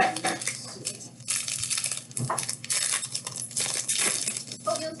a dead Matsui.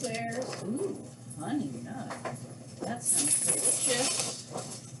 Oatmeal squares. Ooh, honey nut. That sounds delicious.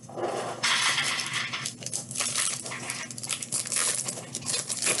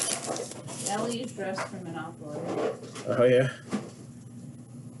 Ellie is dressed for Monopoly. Oh, yeah.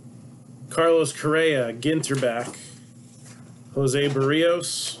 Carlos Correa, Ginter back. Jose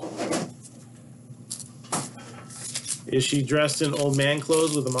Barrios. Is she dressed in old man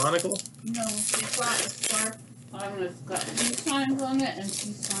clothes with a monocle? No, she's got a scarf on with got peace signs on it and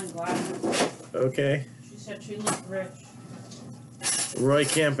peace sign glasses. Okay. She said she looked rich. Roy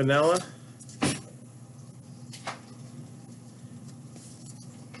Campanella.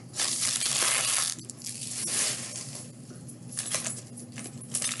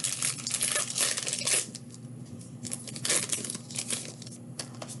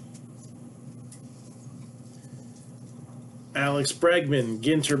 Alex Bregman,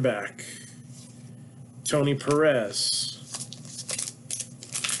 Ginter back. Tony Perez.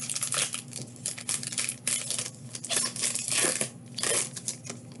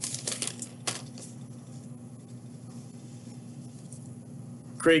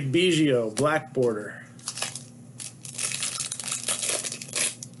 Craig Biggio, black border.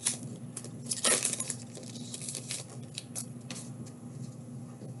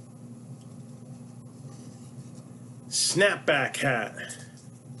 Snapback hat.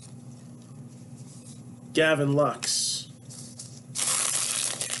 Gavin Lux.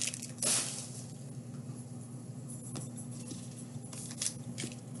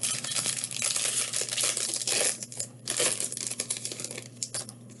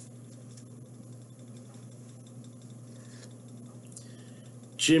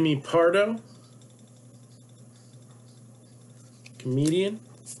 Jimmy Pardo, comedian.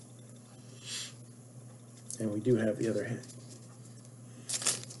 And we do have the other hit.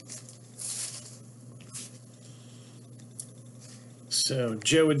 So,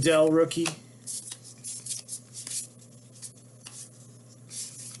 Joe Adell, rookie.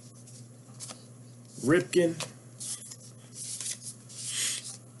 Ripken.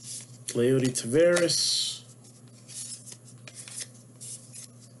 Leody Taveras.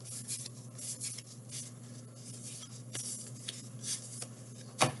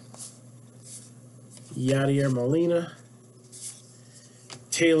 Yadier Molina,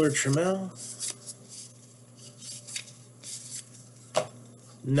 Taylor Trammell,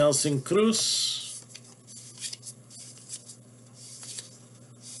 Nelson Cruz,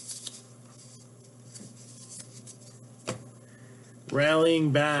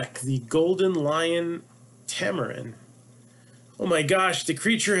 rallying back, the Golden Lion Tamarin. Oh my gosh, the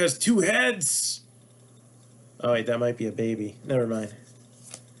creature has 2 heads! Oh wait, that might be a baby. Never mind.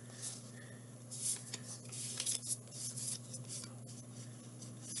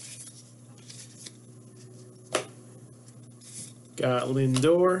 Got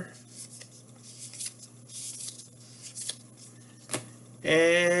Lindor.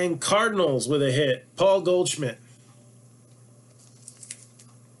 And Cardinals with a hit. Paul Goldschmidt.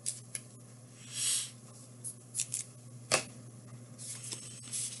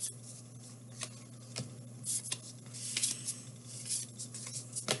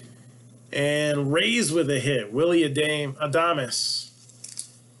 And Rays with a hit. Willie Adames.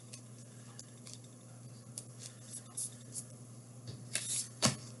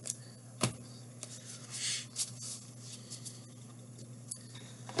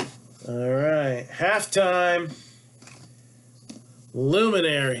 All right, halftime.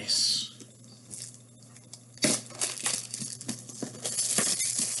 Luminaries.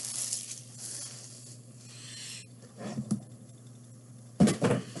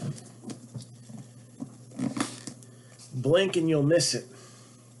 Blink and you'll miss it.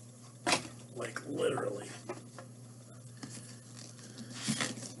 Like literally.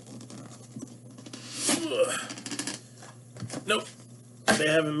 Ugh. Nope. They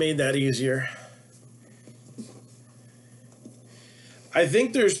haven't made that easier. I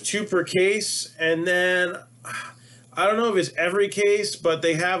think there's 2 per case, and then I don't know if it's every case, but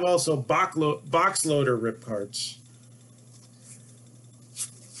they have also box loader rip cards.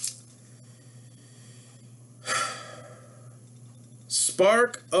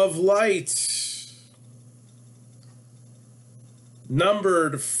 Spark of Light.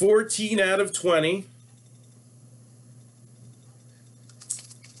 Numbered 14 out of 20.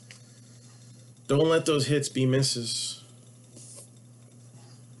 Don't let those hits be misses.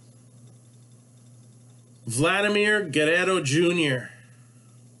 Vladimir Guerrero Jr.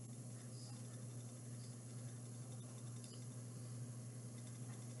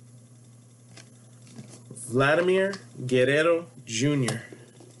 Vladimir Guerrero Jr.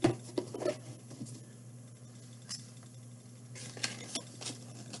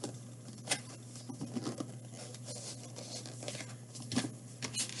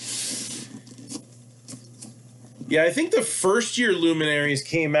 Yeah, I think the first year Luminaries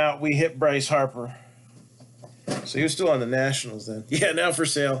came out, we hit Bryce Harper. So he was still on the Nationals then. Yeah, now for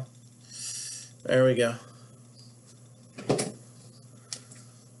sale. There we go.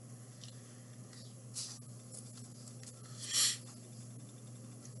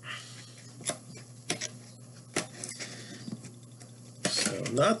 So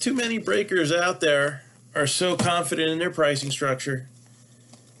not too many breakers out there are so confident in their pricing structure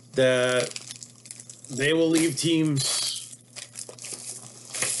that they will leave teams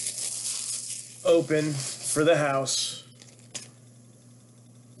open for the house.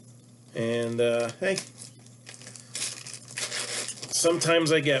 And, hey,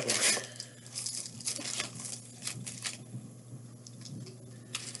 sometimes I get one.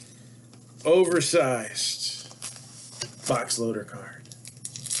 oversized box loader card.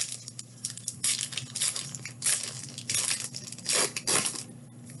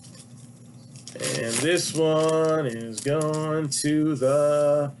 And this one is going to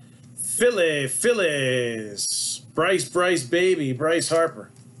the Phillies. Bryce baby, Bryce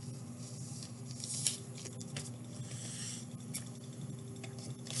Harper.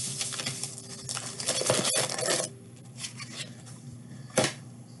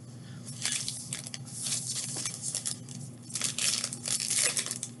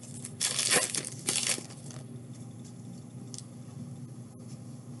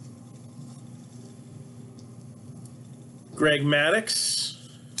 Greg Maddux.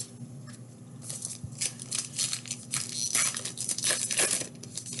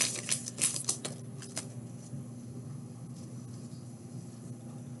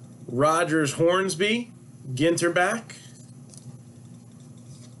 Rogers Hornsby. Ginter back.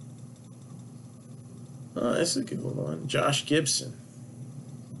 Oh, that's a good one. Josh Gibson.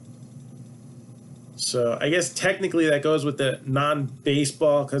 So I guess technically that goes with the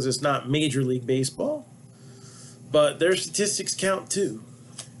non-baseball because it's not Major League Baseball. But their statistics count too.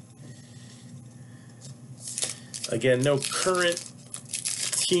 Again, no current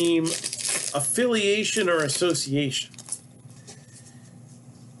team affiliation or association.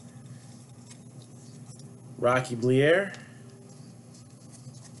 Rocky Blier.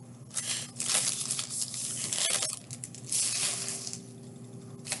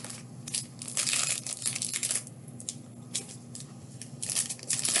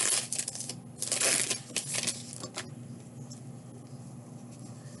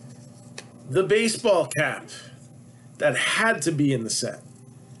 The baseball cap that had to be in the set.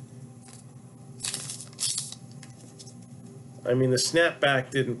 I mean, the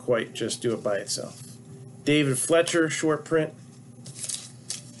snapback didn't quite just do it by itself. David Fletcher, short print.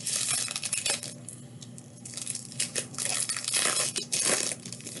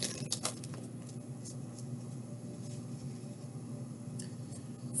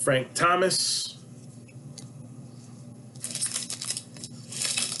 Frank Thomas.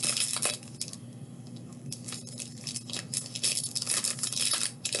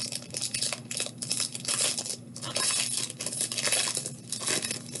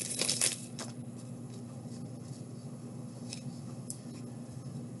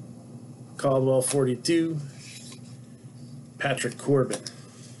 Caldwell 42, Patrick Corbin.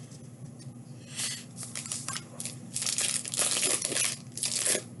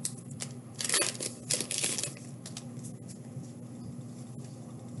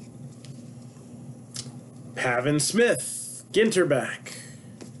 Pavin Smith, Ginter back.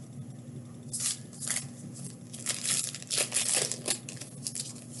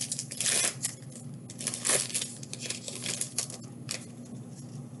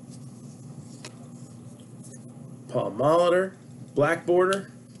 Paul Molitor, black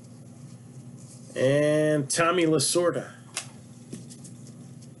border, and Tommy Lasorda.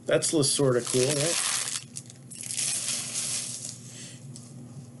 That's Lasorda cool, right?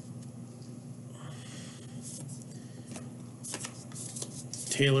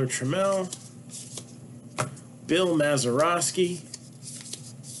 Taylor Trammell, Bill Mazeroski,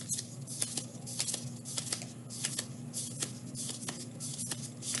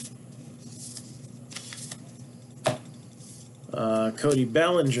 Cody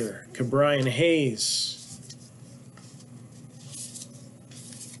Bellinger, Cabrian Hayes.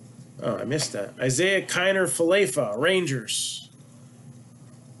 Oh, I missed that. Isaiah Kiner Falefa, Rangers.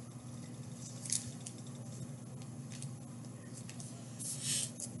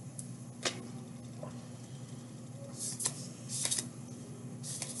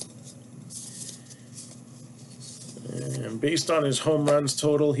 And based on his home runs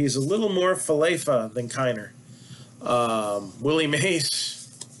total, he's a little more Falefa than Kiner. Willie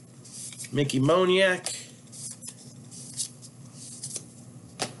Mays, Mickey Moniak,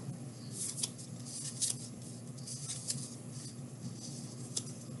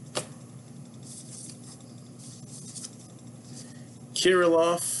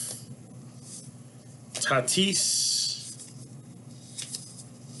 Kirilloff, Tatis,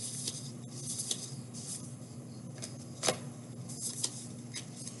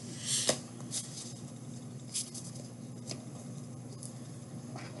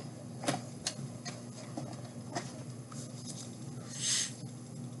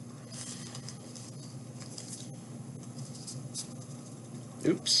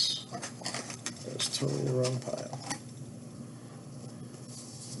 oops, that was totally the wrong pile.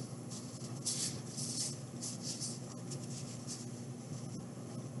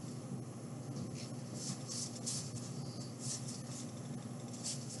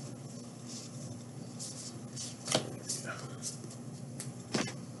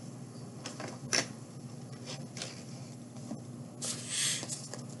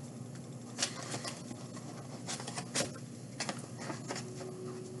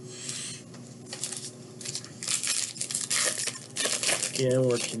 And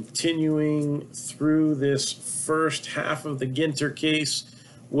we're continuing through this first half of the Ginter case.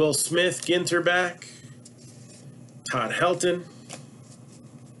 Will Smith, Ginter back. Todd Helton.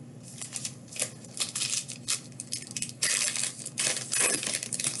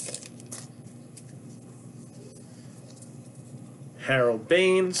 Harold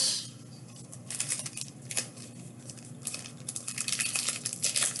Baines.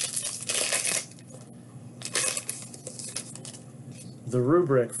 The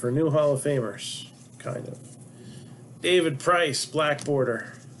rubric for new Hall of Famers, kind of. David Price, black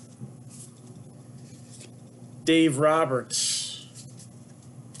border. Dave Roberts.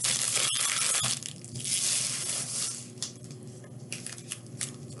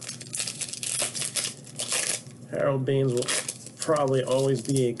 Harold Baines will probably always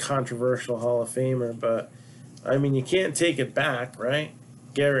be a controversial Hall of Famer, but I mean, you can't take it back, right?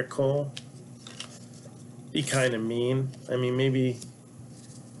 Garrett Cole. Be kind of mean. I mean, maybe,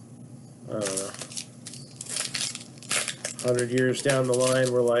 I don't know, 100 years down the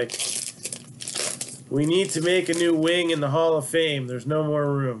line, we're like, we need to make a new wing in the Hall of Fame. There's no more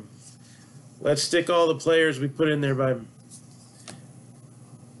room. Let's stick all the players we put in there by...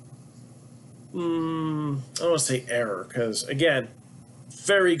 I don't want to say error, because, again,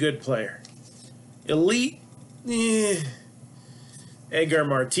 very good player. Elite, Edgar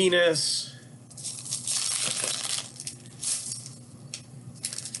Martinez.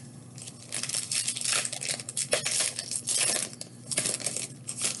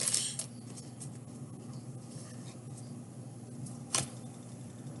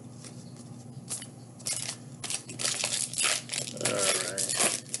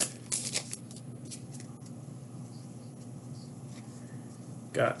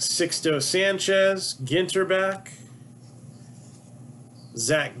 Got Sixto Sanchez, Ginter back,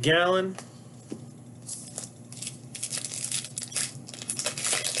 Zach Gallen,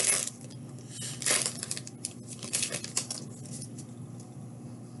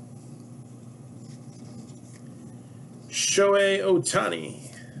 Shohei Ohtani.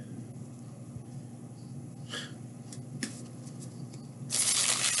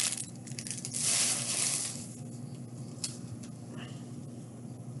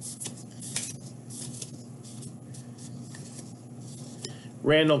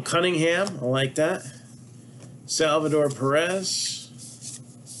 Randall Cunningham, I like that. Salvador Perez.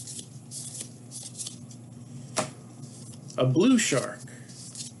 A blue shark.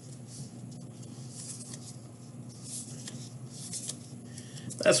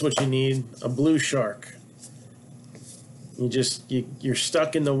 That's what you need, a blue shark. You're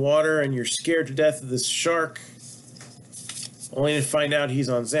stuck in the water and you're scared to death of this shark, only to find out he's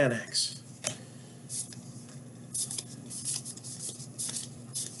on Xanax.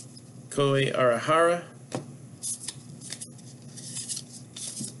 Kohei Arihara,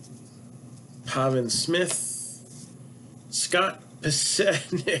 Pavin Smith, Scott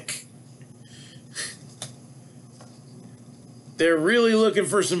Pasetnik. They're really looking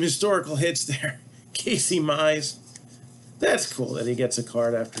for some historical hits there. Casey Mize. That's cool that he gets a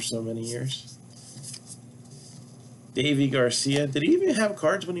card after so many years. Davey Garcia. Did he even have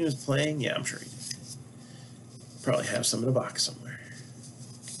cards when he was playing? Yeah, I'm sure he did. Probably have some in a box somewhere.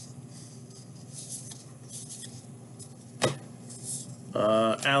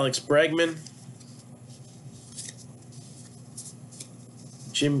 Alex Bregman,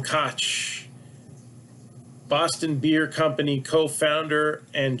 Jim Koch, Boston Beer Company co-founder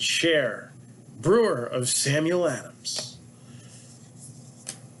and chair, brewer of Samuel Adams.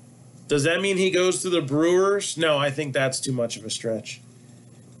 Does that mean he goes to the Brewers? No, I think that's too much of a stretch.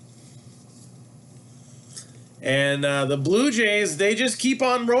 And the Blue Jays, they just keep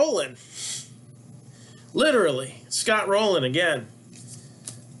on rolling. Literally. Scott Rowland again.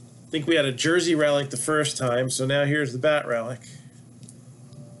 I think we had a jersey relic the first time, so now here's the bat relic.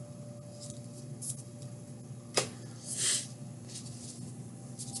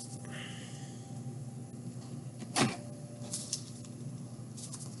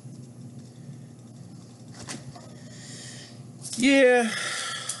 Yeah,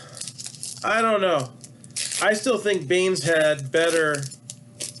 I don't know. I still think Baines had better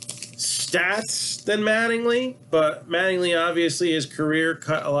stats than Mattingly, but Mattingly, obviously, his career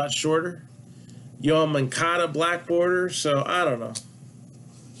cut a lot shorter. Yohan Moncada, black border, so I don't know.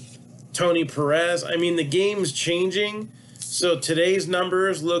 Tony Perez. I mean, the game's changing, so today's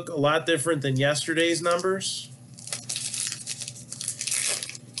numbers look a lot different than yesterday's numbers.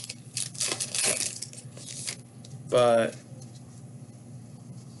 But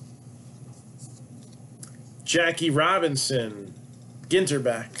Jackie Robinson, Ginter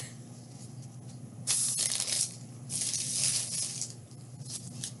back.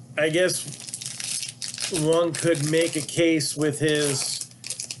 I guess one could make a case with his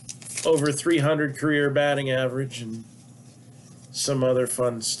over 300 career batting average and some other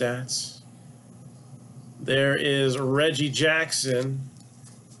fun stats. There is Reggie Jackson,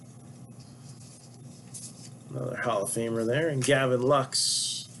 another Hall of Famer there, and Gavin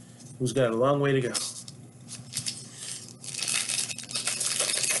Lux, who's got a long way to go.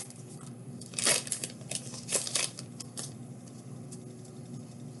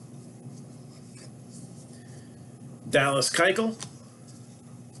 Dallas Keuchel.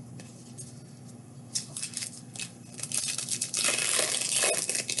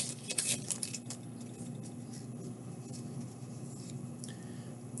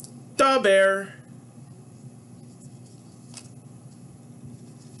 Da Bear.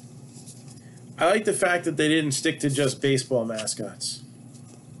 I like the fact that they didn't stick to just baseball mascots.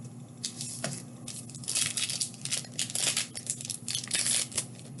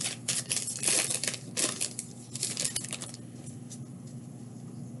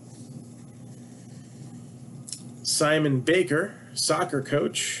 Simon Baker, soccer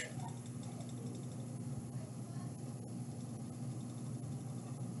coach.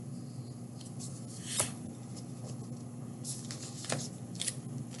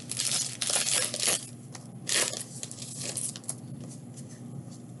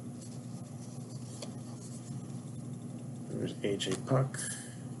 There's AJ Puck.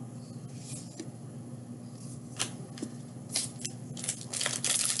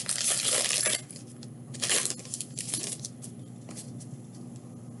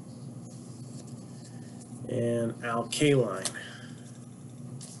 And Al Kaline.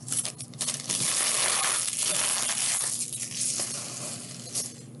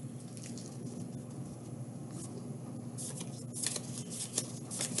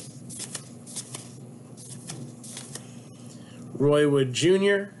 Roy Wood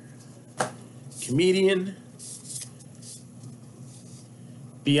Jr., comedian.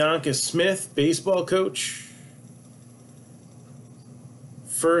 Bianca Smith, baseball coach.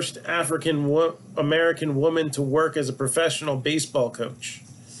 First African-American woman to work as a professional baseball coach.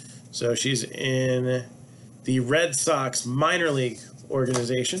 So she's in the Red Sox minor league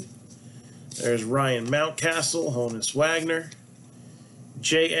organization. There's Ryan Mountcastle, Honus Wagner,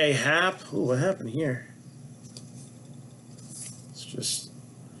 J.A. Happ. Ooh, what happened here? It's just,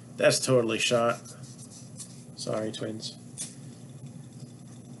 that's totally shot. Sorry, Twins.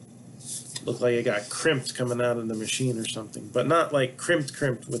 Looked like it got crimped coming out of the machine or something. But not like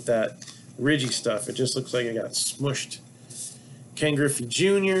crimped with that ridgy stuff. It just looks like it got smushed. Ken Griffey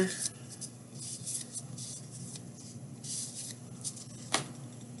Jr.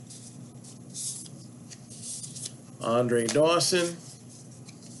 Andre Dawson.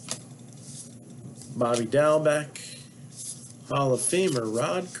 Bobby Dalbeck. Hall of Famer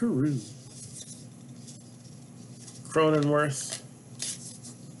Rod Carew. Cronenworth.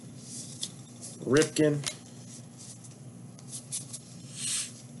 Ripken.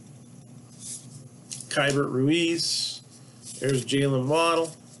 Kybert Ruiz. There's Jalen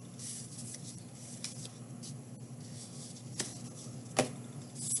Waddle.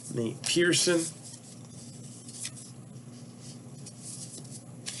 Nate Pearson.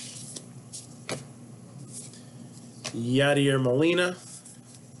 Yadier Molina.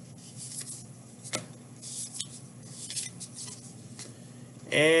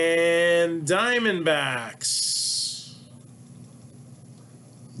 And Diamondbacks.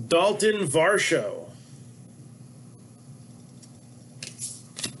 Dalton Varsho.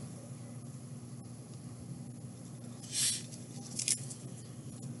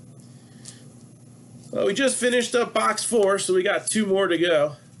 Well, we just finished up box 4, so we got 2 more to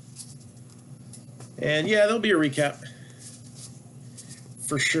go. And yeah, there'll be a recap.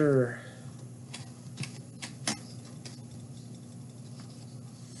 For sure.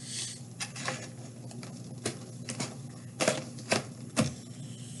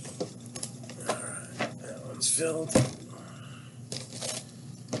 Filled.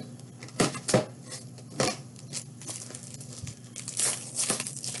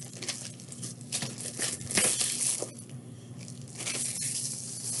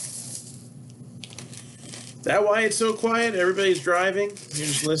 That why it's so quiet? Everybody's driving. You're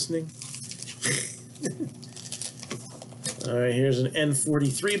just listening. All right, here's an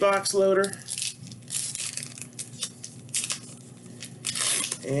N43 box loader.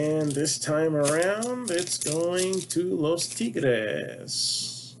 And this time around, it's going to Los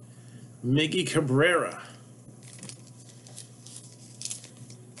Tigres. Miggy Cabrera.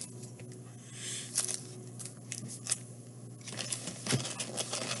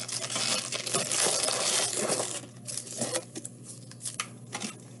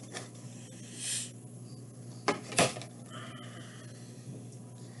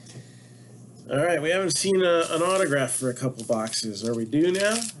 All right, we haven't seen an autograph for a couple boxes. Are we due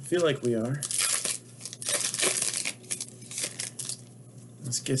now? I feel like we are.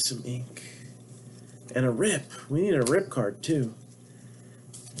 Let's get some ink. And a rip. We need a rip card, too.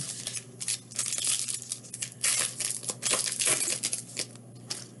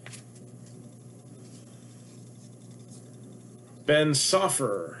 Ben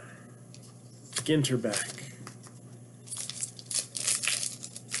Soffer. Ginter back.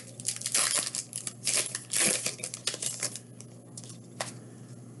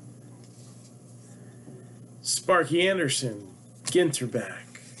 Sparky Anderson. Ginter back.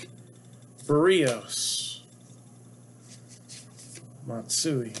 Barrios.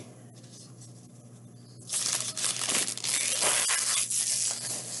 Matsui.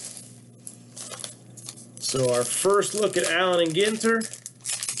 So our first look at Allen and Ginter.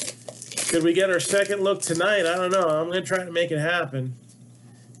 Could we get our second look tonight? I don't know. I'm going to try to make it happen.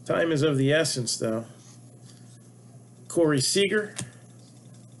 Time is of the essence, though. Corey Seager.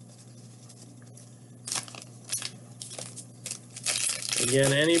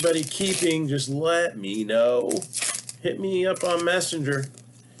 Again, anybody keeping, just let me know. Hit me up on Messenger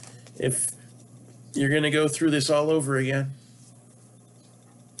if you're going to go through this all over again.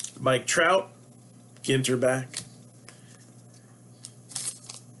 Mike Trout, Ginter back.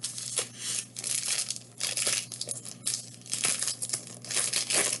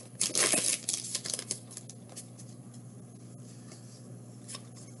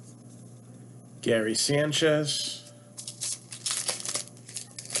 Gary Sanchez.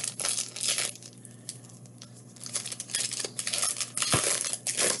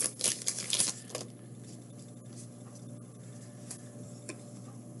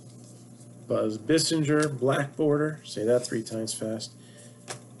 Buzz Bissinger, black border. Say that 3 times fast.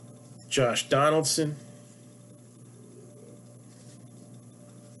 Josh Donaldson.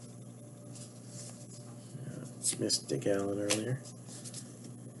 Missed Dick Allen earlier.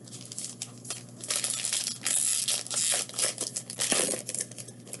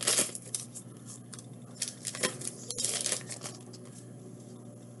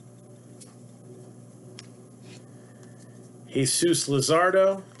 Jesus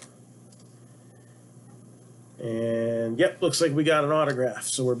Luzardo. And, yep, looks like we got an autograph.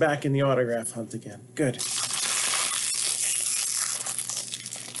 So we're back in the autograph hunt again. Good.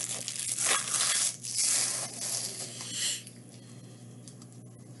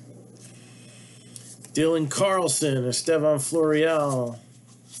 Dylan Carlson, Estevan Florial.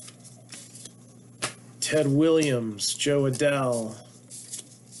 Ted Williams, Joe Adele.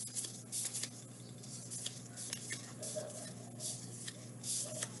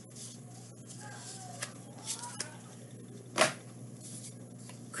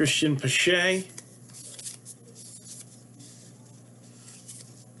 Christian Pache.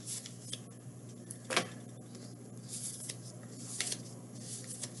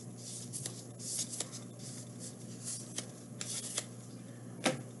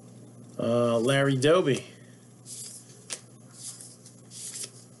 Larry Doby.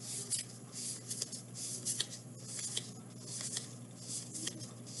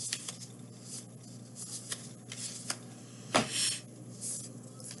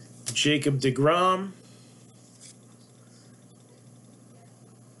 Jacob deGrom.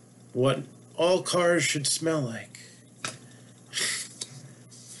 What all cars should smell like.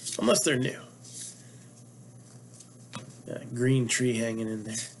 Unless they're new. That green tree hanging in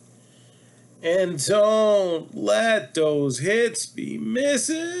there. And don't let those hits be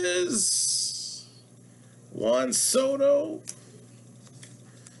misses. Juan Soto.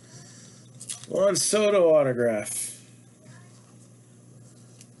 Juan Soto autograph.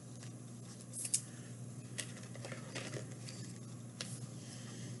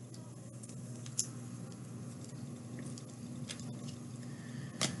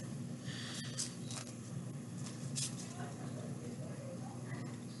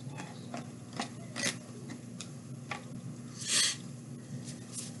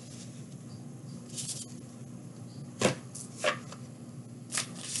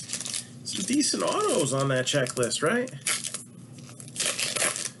 Some decent autos on that checklist, right?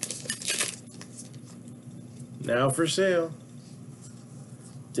 Now for sale.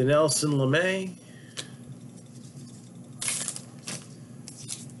 Dinelson LeMay.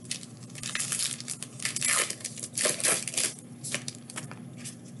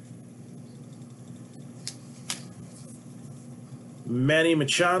 Manny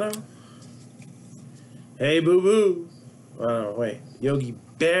Machado. Hey, boo-boo. Oh, wait. Yogi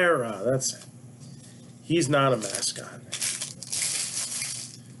Berra. That's it. He's not a mascot.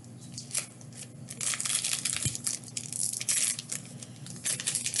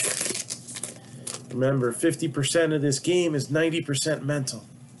 Remember, 50% of this game is 90% mental.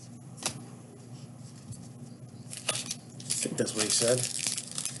 I think that's what he said.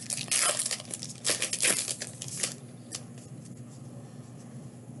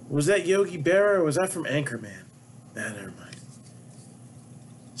 Was that Yogi Berra or was that from Anchorman? Nah, never mind.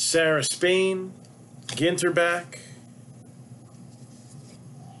 Sarah Spain, Ginter back,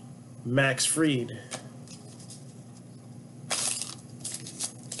 Max Fried.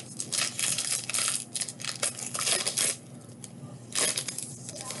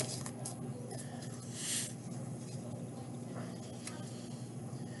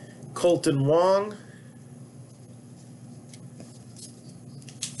 Colton Wong.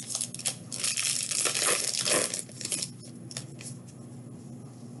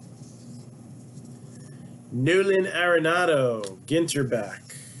 Nolan Arenado, Ginter back.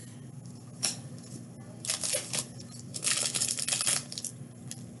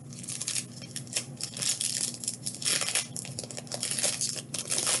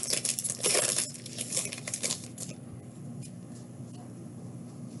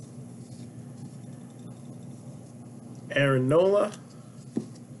 Aaron Nola.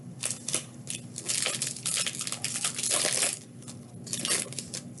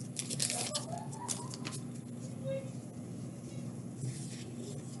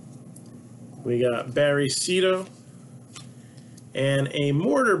 We got Barry Cito and a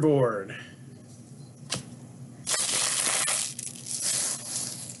mortarboard.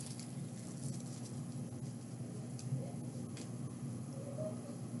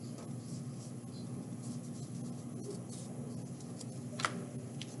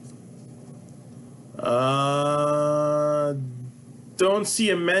 Don't see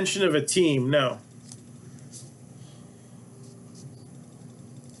a mention of a team, no.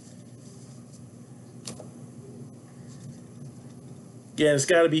 Again, it's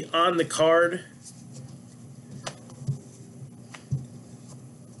got to be on the card.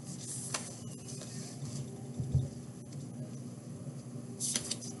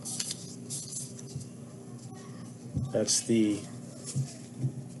 That's the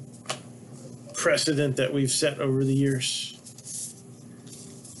precedent that we've set over the years.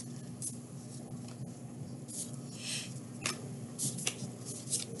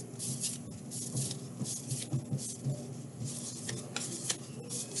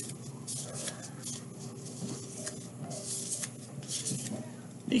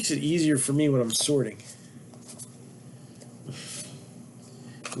 Makes it easier for me when I'm sorting.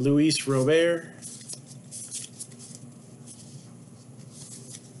 Luis Robert.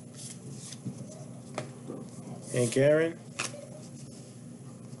 Hank Aaron.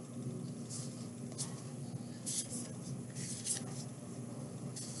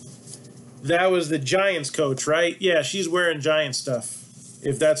 That was the Giants coach, right? Yeah, she's wearing Giant stuff.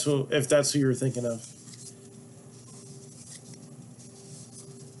 If that's who you're thinking of.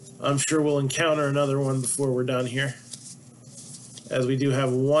 I'm sure we'll encounter another one before we're done here, as we do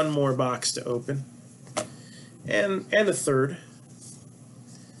have one more box to open, and a third.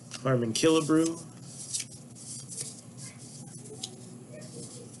 Harmon Killebrew.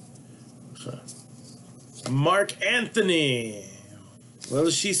 Mark Anthony.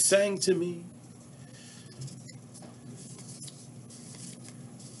 Well, she sang to me.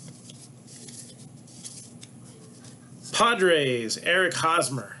 Padres, Eric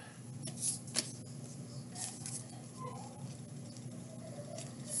Hosmer.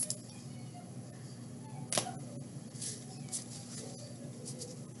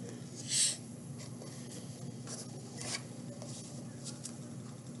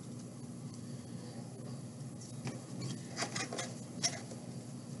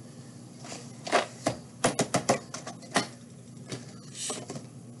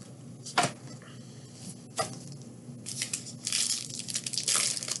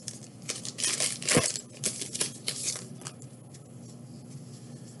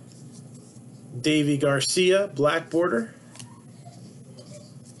 Davy Garcia, black border.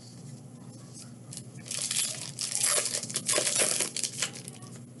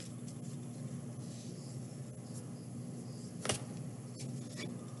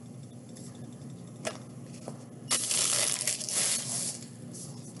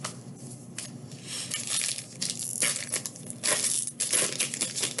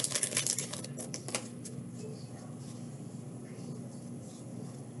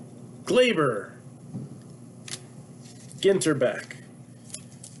 Glaber. Ginter back.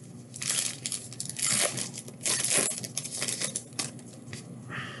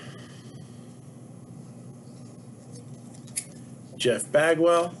 Jeff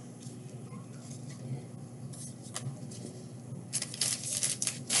Bagwell.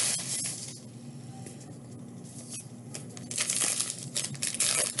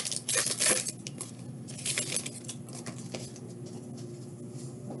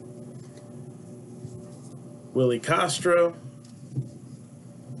 Willie Castro.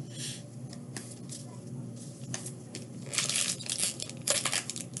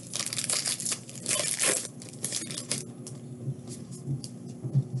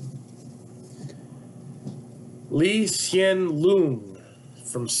 Lee Hsien Loong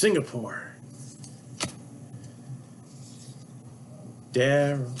from Singapore.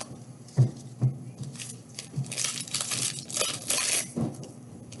 Darryl.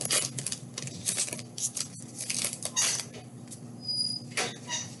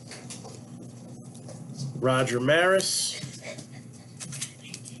 Roger Maris.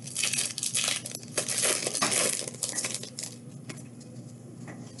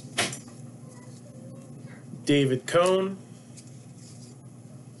 David Cohn.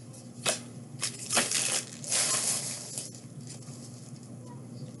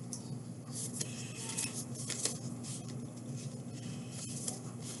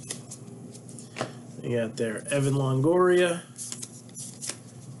 You got there Evan Longoria,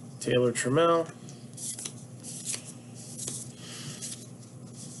 Taylor Trammell,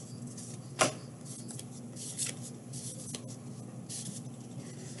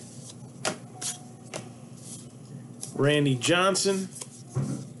 Randy Johnson,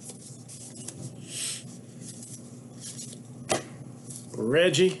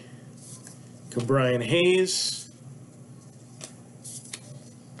 Reggie, Brian Hayes,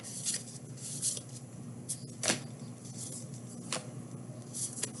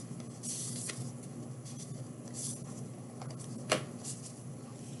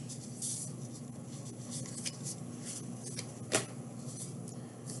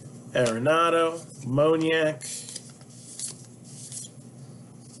 Arenado, Moniak,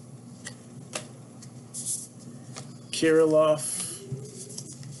 Kirilloff,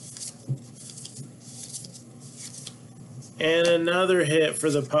 and another hit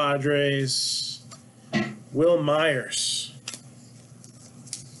for the Padres, Will Myers.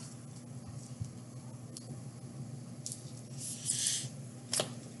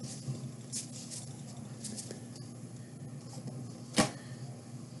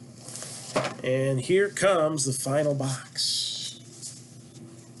 And here comes the final box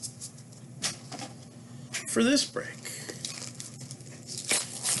for this break.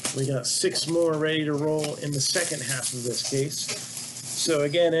 We got 6 more ready to roll in the second half of this case. So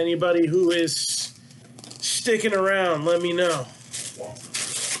again, anybody who is sticking around, let me know.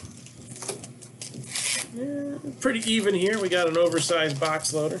 Yeah, pretty even here. We got an oversized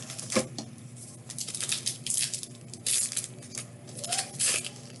box loader.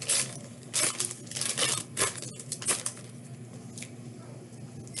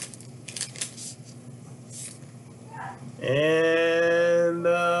 And,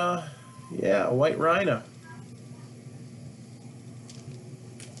 yeah, a white rhino.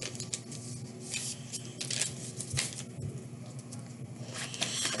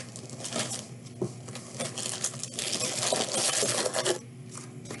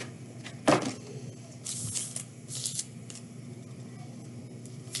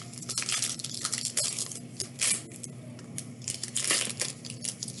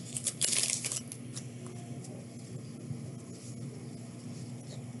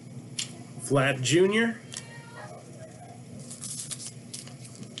 Vlad Jr.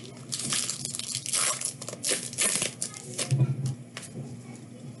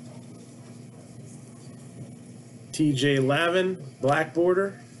 TJ Lavin, black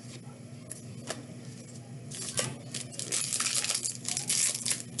border.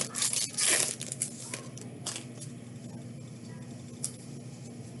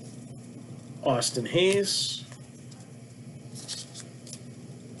 Austin Hayes.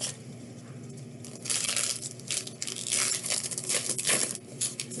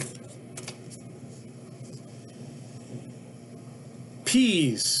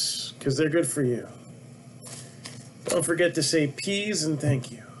 Peas, because they're good for you. Don't forget to say peas and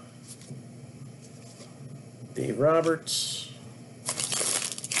thank you. Dave Roberts.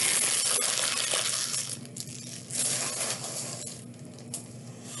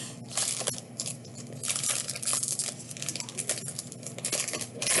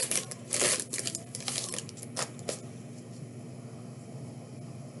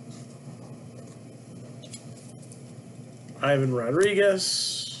 Ivan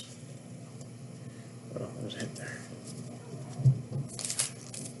Rodriguez. Oh, there's a hit there.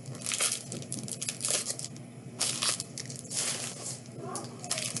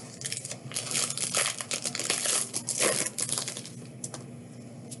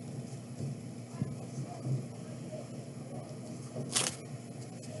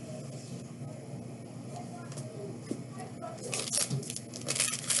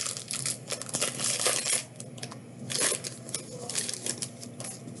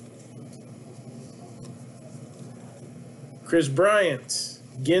 Chris Bryant,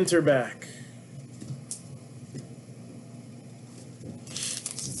 Ginter back.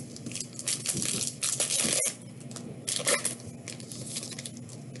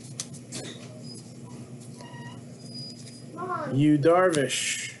 Yu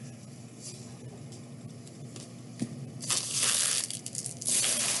Darvish.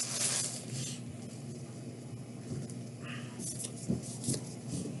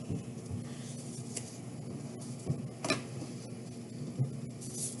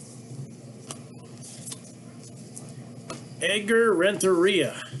 Edgar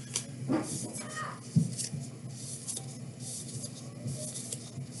Renteria.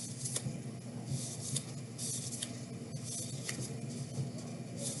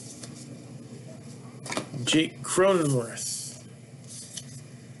 Jake Cronenworth.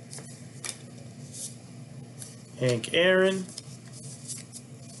 Hank Aaron.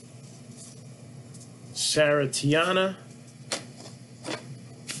 Sarah Tiana.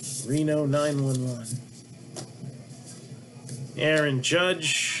 Reno 911. Aaron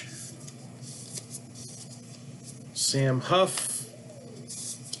Judge. Sam Huff.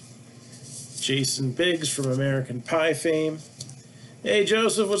 Jason Biggs from American Pie fame. Hey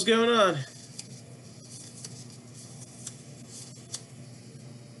Joseph, what's going on?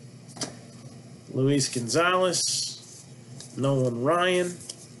 Luis Gonzalez, Nolan Ryan,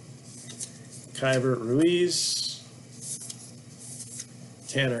 Kybert Ruiz,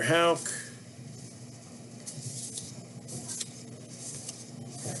 Tanner Houck,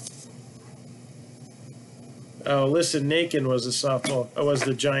 oh, listen, Nakin was a softball. I was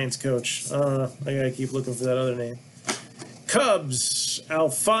the Giants coach. I don't know. I gotta keep looking for that other name. Cubs,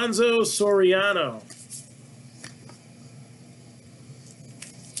 Alfonso Soriano.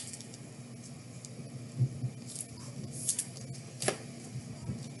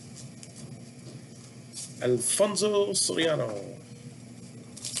 Alfonso Soriano.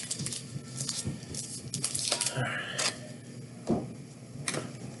 All right.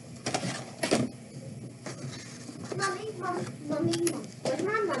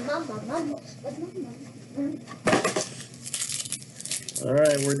 All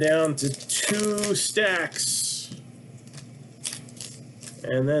right, we're down to 2 stacks.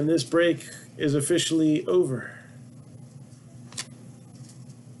 And then this break is officially over.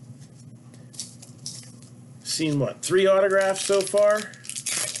 Seen what, 3 autographs so far?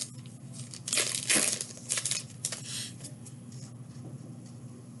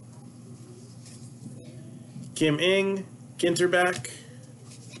 Kim Ng, Ginter back.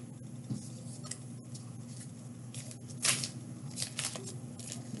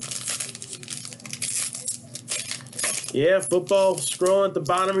 Yeah, football scrolling at the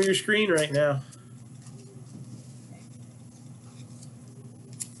bottom of your screen right now.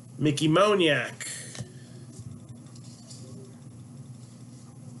 Mickey Moniak.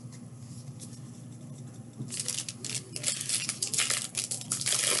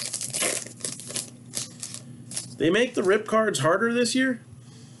 They make the rip cards harder this year?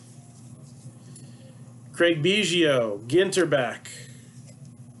 Craig Biggio, Ginter back.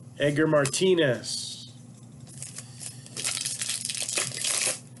 Edgar Martinez.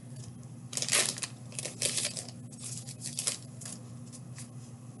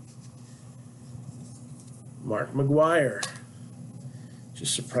 Mark McGuire.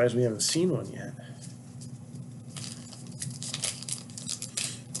 Just surprised we haven't seen one yet.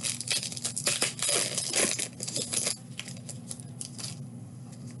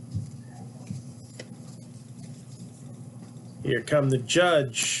 Here come the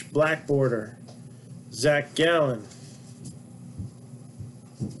Judge, black border, Zach Gallen.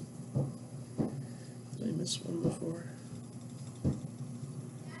 Did I miss one before?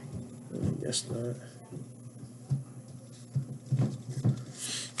 I guess not.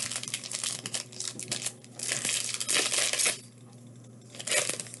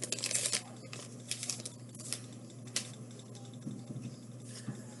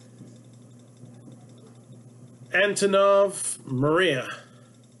 Antonov Maria,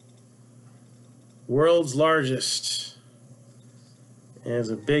 world's largest, and it's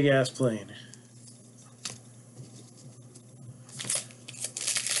a big ass plane.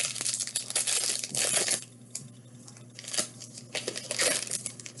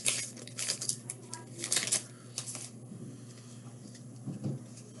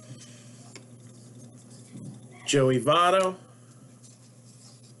 Joey Votto.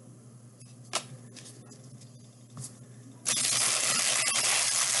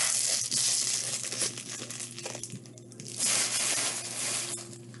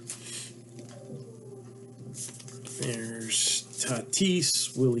 There's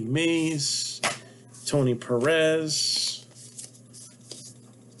Tatis, Willie Mays, Tony Perez.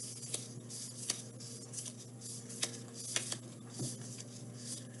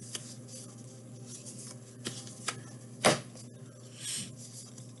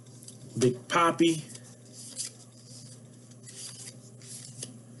 Big Poppy.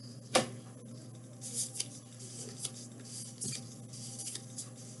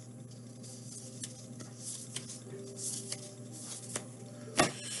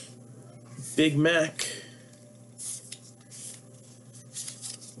 Big Mac.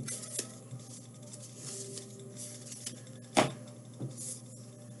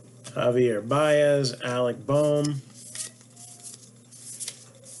 Javier Baez, Alec Boehm.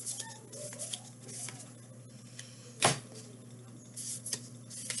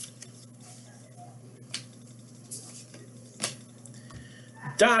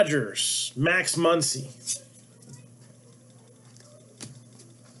 Dodgers, Max Muncy.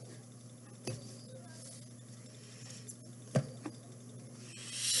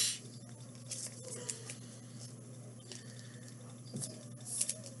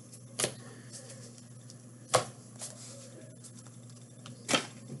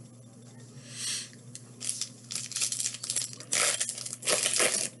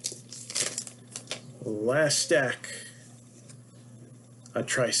 Last stack. A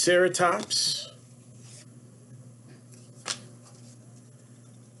Triceratops.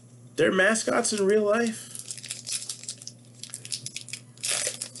 They're mascots in real life.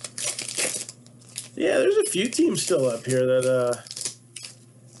 Yeah, there's a few teams still up here that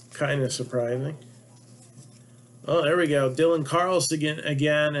kind of surprising. Oh, there we go. Dylan Carlson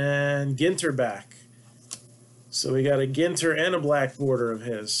again, and Ginter back. So we got a Ginter and a black border of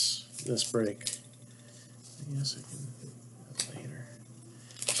his this break. I guess I can later.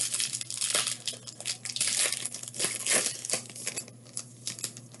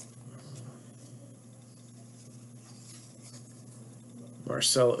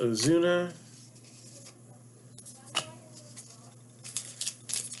 Marcell Ozuna.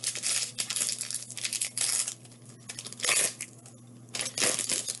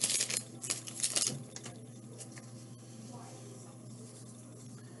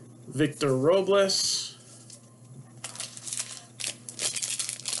 Victor Robles.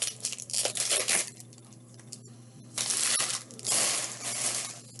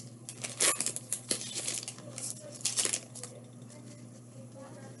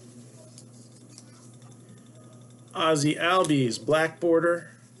 Ozzie Albies, black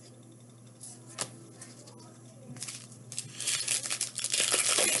border.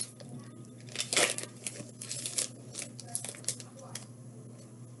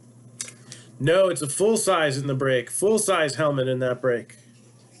 No, it's a full size in the break. Full size helmet in that break.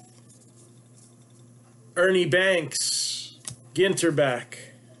 Ernie Banks, Ginter back.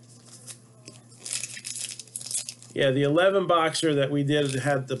 Yeah, the 11 boxer that we did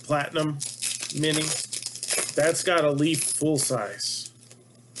had the platinum mini. That's got a Leaf full size.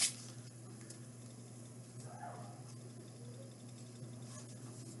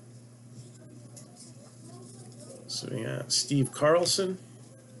 So we got Steve Carlson.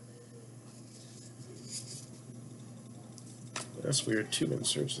 That's weird, 2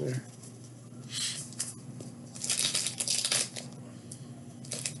 inserts there.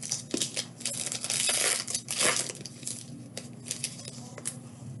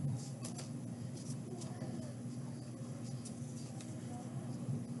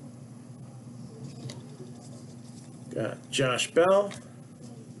 Got Josh Bell.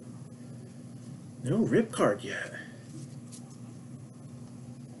 No rip card yet.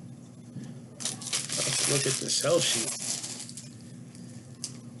 Let's look at the sell sheet.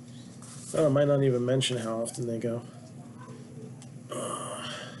 Oh, I might not even mention how often they go.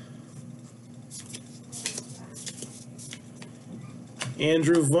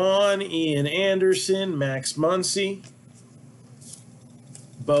 Andrew Vaughn, Ian Anderson, Max Muncy,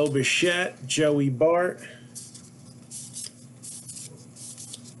 Bo Bichette, Joey Bart.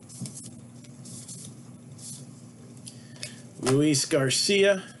 Luis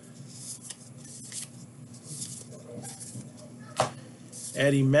Garcia.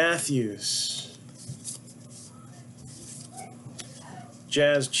 Eddie Matthews.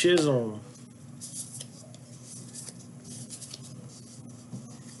 Jazz Chisholm.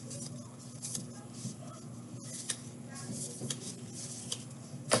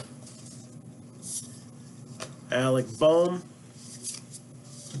 Alec Boehm.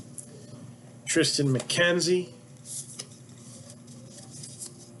 Tristan McKenzie.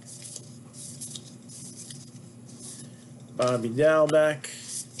 Bobby Dalbeck.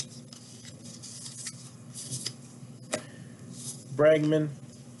 Bregman.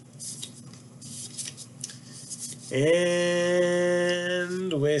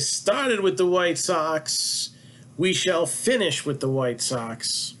 And we started with the White Sox. We shall finish with the White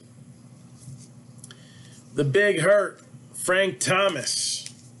Sox. The Big Hurt, Frank Thomas.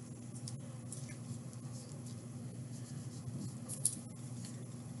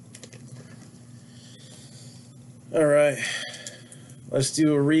 All right. Let's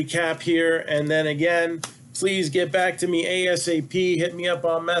do a recap here. And then again, please get back to me ASAP. Hit me up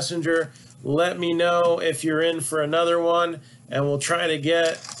on Messenger. Let me know if you're in for another one. And we'll try to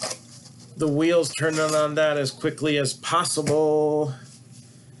get the wheels turning on that as quickly as possible.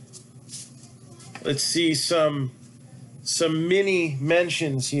 Let's see some mini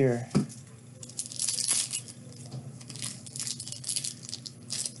mentions here.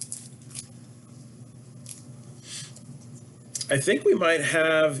 I think we might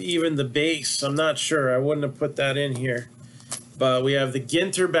have even the base. I'm not sure. I wouldn't have put that in here. But we have the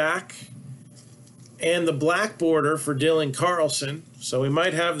Ginter back and the black border for Dylan Carlson. So we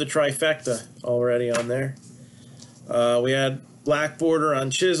might have the trifecta already on there. We had black border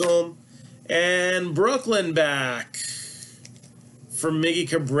on Chisholm. And Brooklyn back for Miggy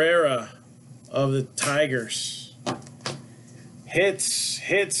Cabrera of the Tigers. Hits,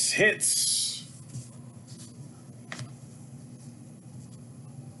 hits, hits.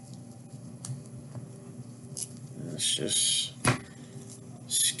 Let's just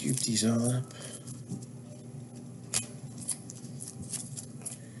scoop these all up.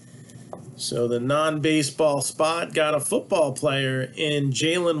 So the non-baseball spot got a football player in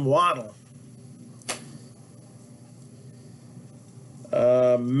Jalen Waddle.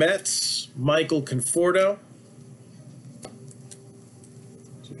 Mets, Michael Conforto.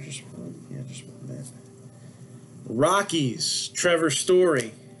 So just one, yeah, just one Met. Rockies, Trevor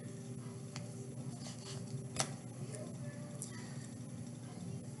Story.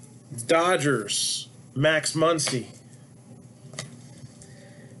 Dodgers, Max Muncy.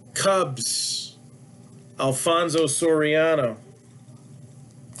 Cubs, Alfonso Soriano.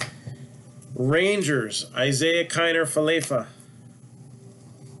 Rangers, Isaiah Kiner Falefa.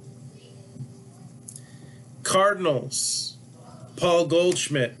 Cardinals, Paul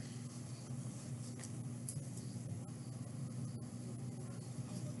Goldschmidt.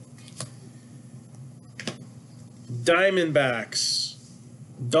 Diamondbacks,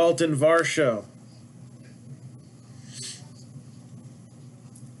 Dalton Varsho.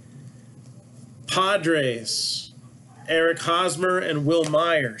 Padres, Eric Hosmer and Will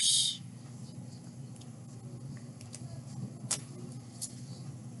Myers.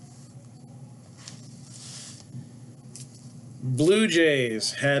 Blue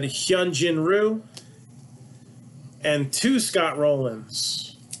Jays had Hyunjin Ryu and 2 Scott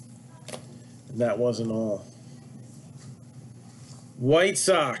Rowlands. And that wasn't all. White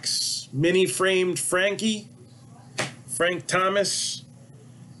Sox, mini-framed Frank Thomas,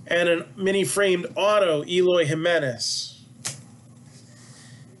 and a mini-framed auto, Eloy Jimenez.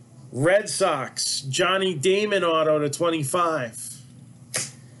 Red Sox, Johnny Damon auto to 25.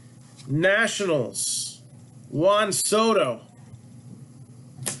 Nationals, Juan Soto.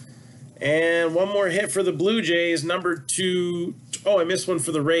 And one more hit for the Blue Jays, number 2. Oh, I missed one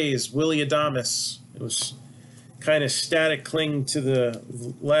for the Rays, Willie Adames. It was kind of static cling to the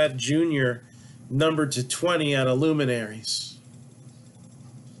Lad Jr., number to 20 out of Luminaries.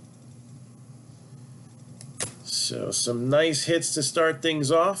 So some nice hits to start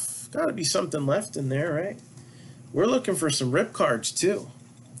things off. Got to be something left in there, right? We're looking for some rip cards too.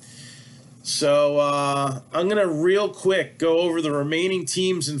 So I'm going to real quick go over the remaining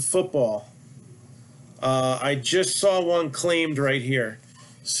teams in football. I just saw one claimed right here.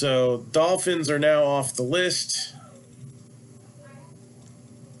 So Dolphins are now off the list.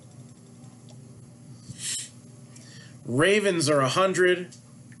 Ravens are 100.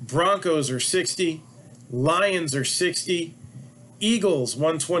 Broncos are 60. Lions are 60. Eagles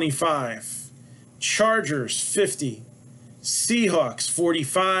 125. Chargers 50. Seahawks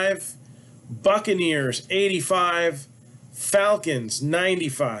 45. Buccaneers 85. Falcons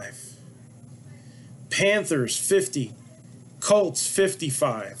 95. Panthers 50. Colts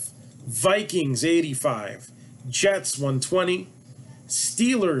 55. Vikings 85. Jets 120.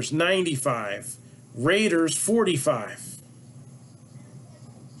 Steelers 95. Raiders 45.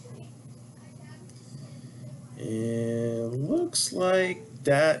 And looks like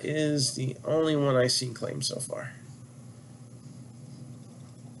that is the only one I've seen claimed so far.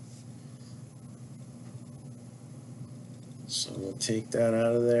 So we'll take that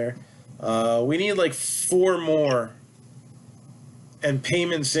out of there. We need like 4 more and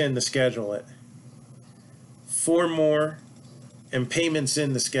payments in to schedule it. 4 more and payments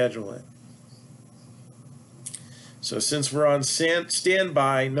in to schedule it. So since we're on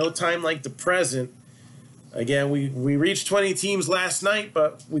standby, no time like the present. Again, we reached 20 teams last night,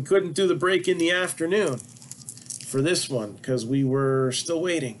 but we couldn't do the break in the afternoon for this one because we were still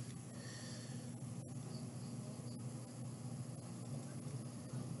waiting.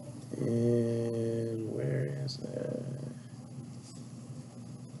 And where is that?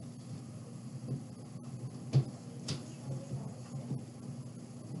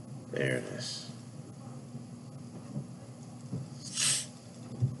 There it is.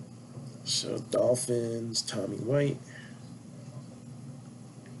 So Dolphins, Tommy White.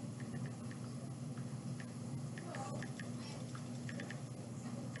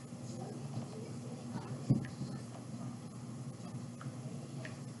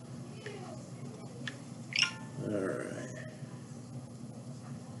 All right.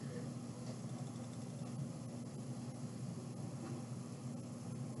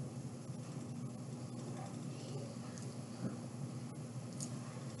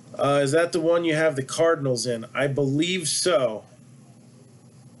 Is that the one you have the Cardinals in? I believe so.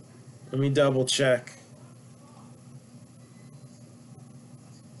 Let me double check.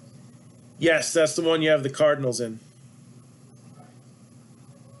 Yes, that's the one you have the Cardinals in.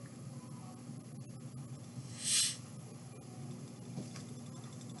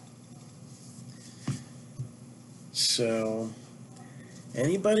 So,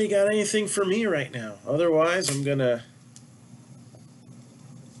 anybody got anything for me right now? Otherwise, I'm going to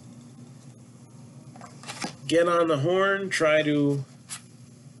get on the horn, try to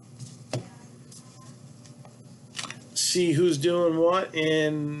see who's doing what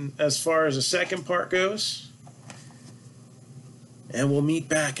in as far as the second part goes. And we'll meet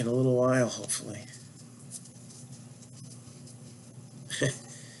back in a little while, hopefully.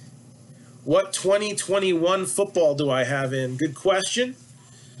 What 2021 football do I have in? Good question.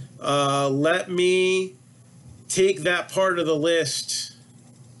 Let me take that part of the list.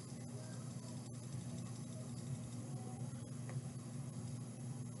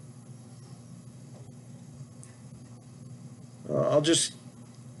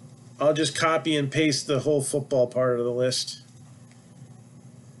 I'll just copy and paste the whole football part of the list.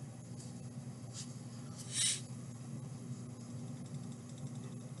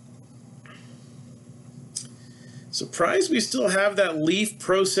 Surprised we still have that Leaf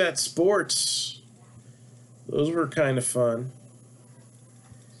Pro Set Sports. Those were kind of fun.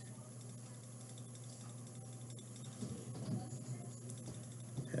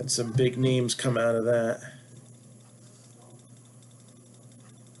 Had some big names come out of that.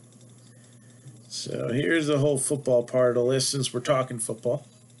 So here's the whole football part of the list since we're talking football.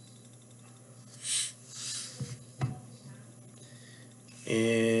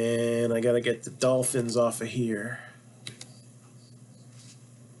 And I got to get the Dolphins off of here.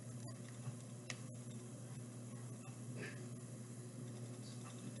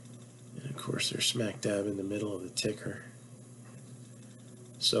 And of course, they're smack dab in the middle of the ticker.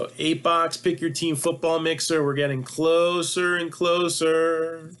 So 8-box, pick your team football mixer. We're getting closer and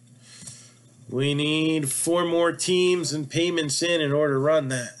closer. We need 4 more teams and payments in order to run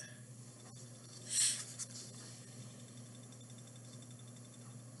that.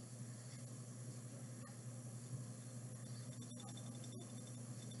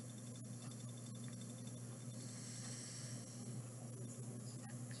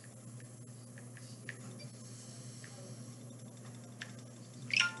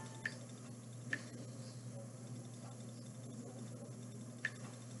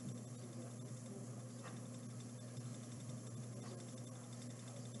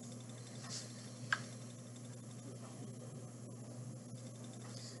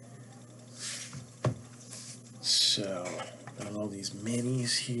 So, got all these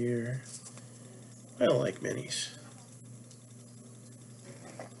minis here. I don't like minis.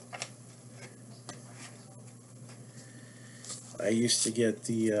 I used to get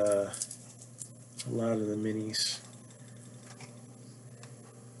a lot of the minis.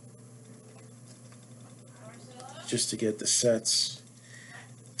 Just to get the sets.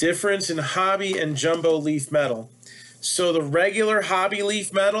 Difference in hobby and jumbo leaf metal. So the regular hobby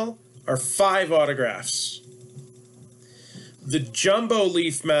leaf metal are 5 autographs. The jumbo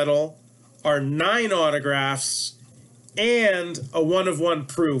leaf metal are 9 autographs and a 1-of-1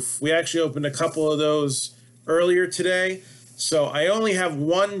 proof. We actually opened a couple of those earlier today. So I only have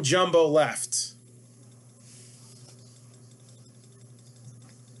 1 jumbo left.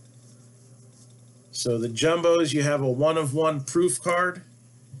 So the jumbos, you have a 1-of-1 proof card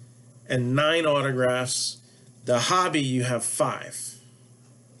and 9 autographs. The hobby, you have 5.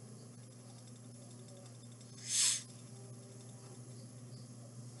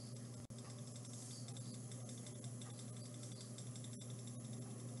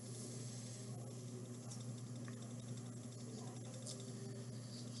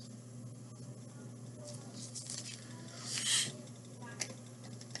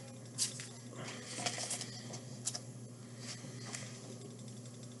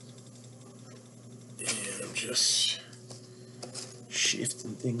 Just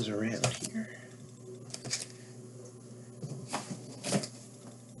shifting things around here.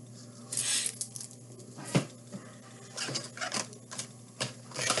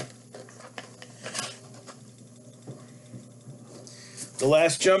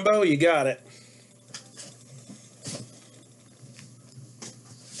 last jumbo, you got it.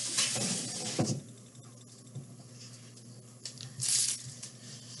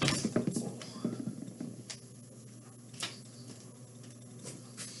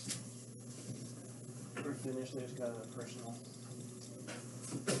 We're finished. There's got a personal.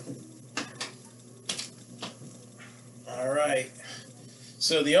 All right.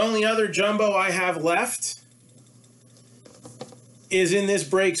 So the only other jumbo I have left is in this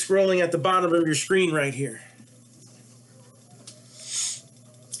break scrolling at the bottom of your screen right here.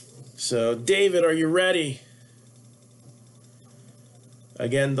 So, David, are you ready?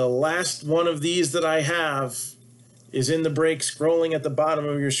 Again, the last one of these that I have is in the break scrolling at the bottom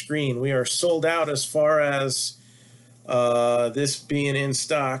of your screen. We are sold out as far as this being in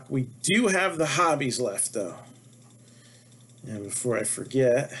stock. We do have the hobbies left, though. And before I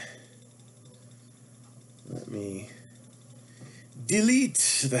forget, let me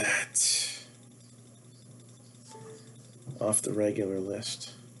delete that off the regular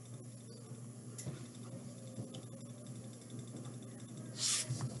list.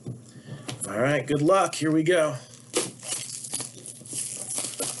 All right, good luck. Here we go.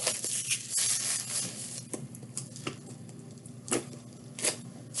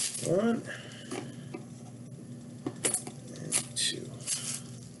 One and two.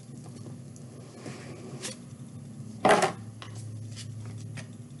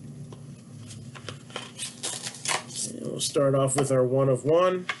 And we'll start off with our one of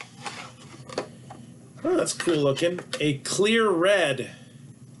one. Oh, that's cool looking. A clear red.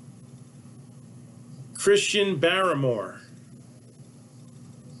 Christian Barrymore.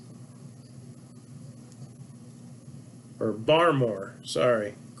 Or Barmore,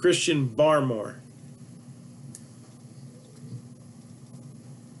 sorry. Christian Barmore.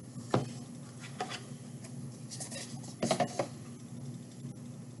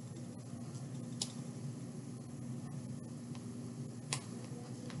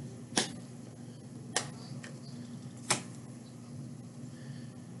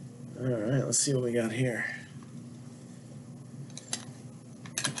 All right, let's see what we got here.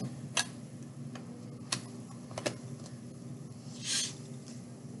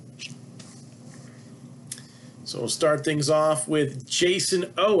 So we'll start things off with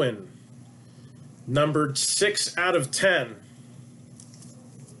Jason Owen, numbered 6 out of 10.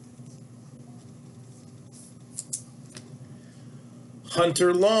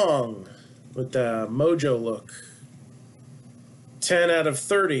 Hunter Long with the mojo look, 10 out of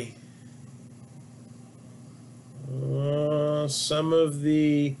 30. Some of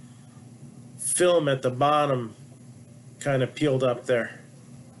the film at the bottom kind of peeled up there.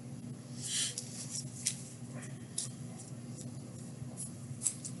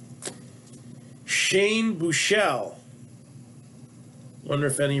 Shane Buechele. Wonder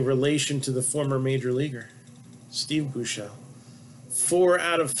if any relation to the former major leaguer, Steve Buechele. 4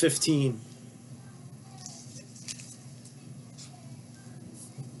 out of 15.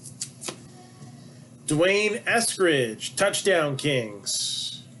 Dwayne Eskridge, Touchdown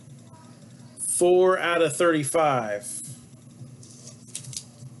Kings. 4 out of 35.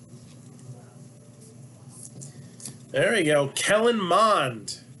 There we go. Kellen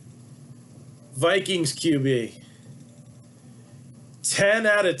Mond, Vikings QB. 10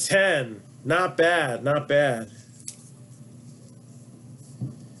 out of 10. Not bad, not bad.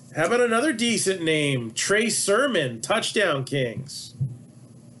 How about another decent name? Trey Sermon, Touchdown Kings.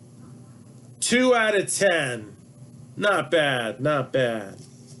 2 out of 10. Not bad, not bad.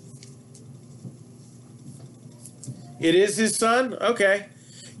 It is his son? Okay.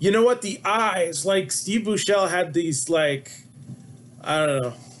 You know what? The eyes, like Steve Buechele had these, like, I don't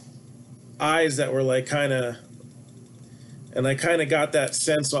know, eyes that were like kind of, and I kind of got that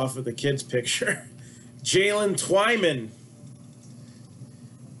sense off of the kid's picture. Jalen Twyman,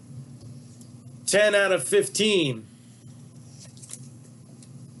 10 out of 15.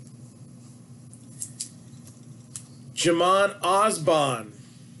 Jamon Osborne,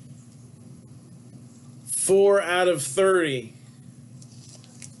 4 out of 30.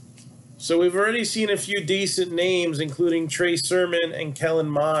 So we've already seen a few decent names, including Trey Sermon and Kellen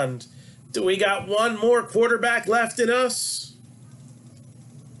Mond. Do we got one more quarterback left in us?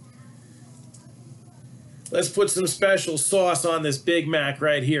 Let's put some special sauce on this Big Mac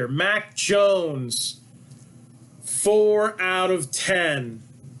right here. Mac Jones, 4 out of 10.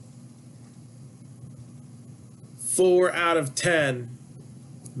 4 out of 10.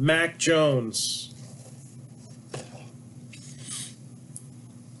 Mac Jones.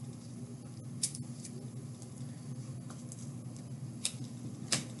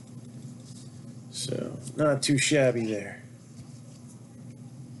 So, not too shabby there.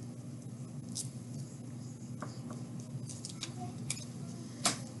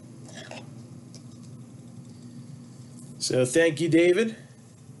 So thank you, David.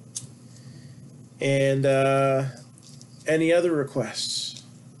 And any other requests?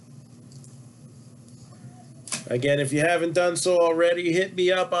 Again, if you haven't done so already, hit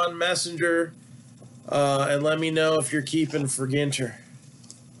me up on Messenger and let me know if you're keeping for Ginter.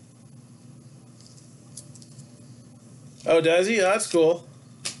 Oh, does he? That's cool.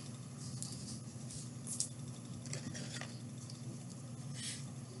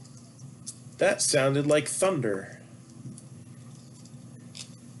 That sounded like thunder.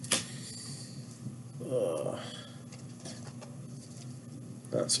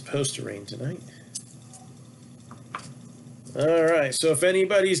 Not supposed to rain tonight. All right, so if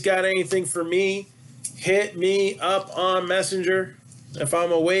anybody's got anything for me, hit me up on Messenger. If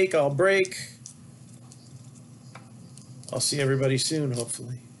I'm awake, I'll break. I'll see everybody soon,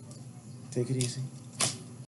 hopefully. Take it easy.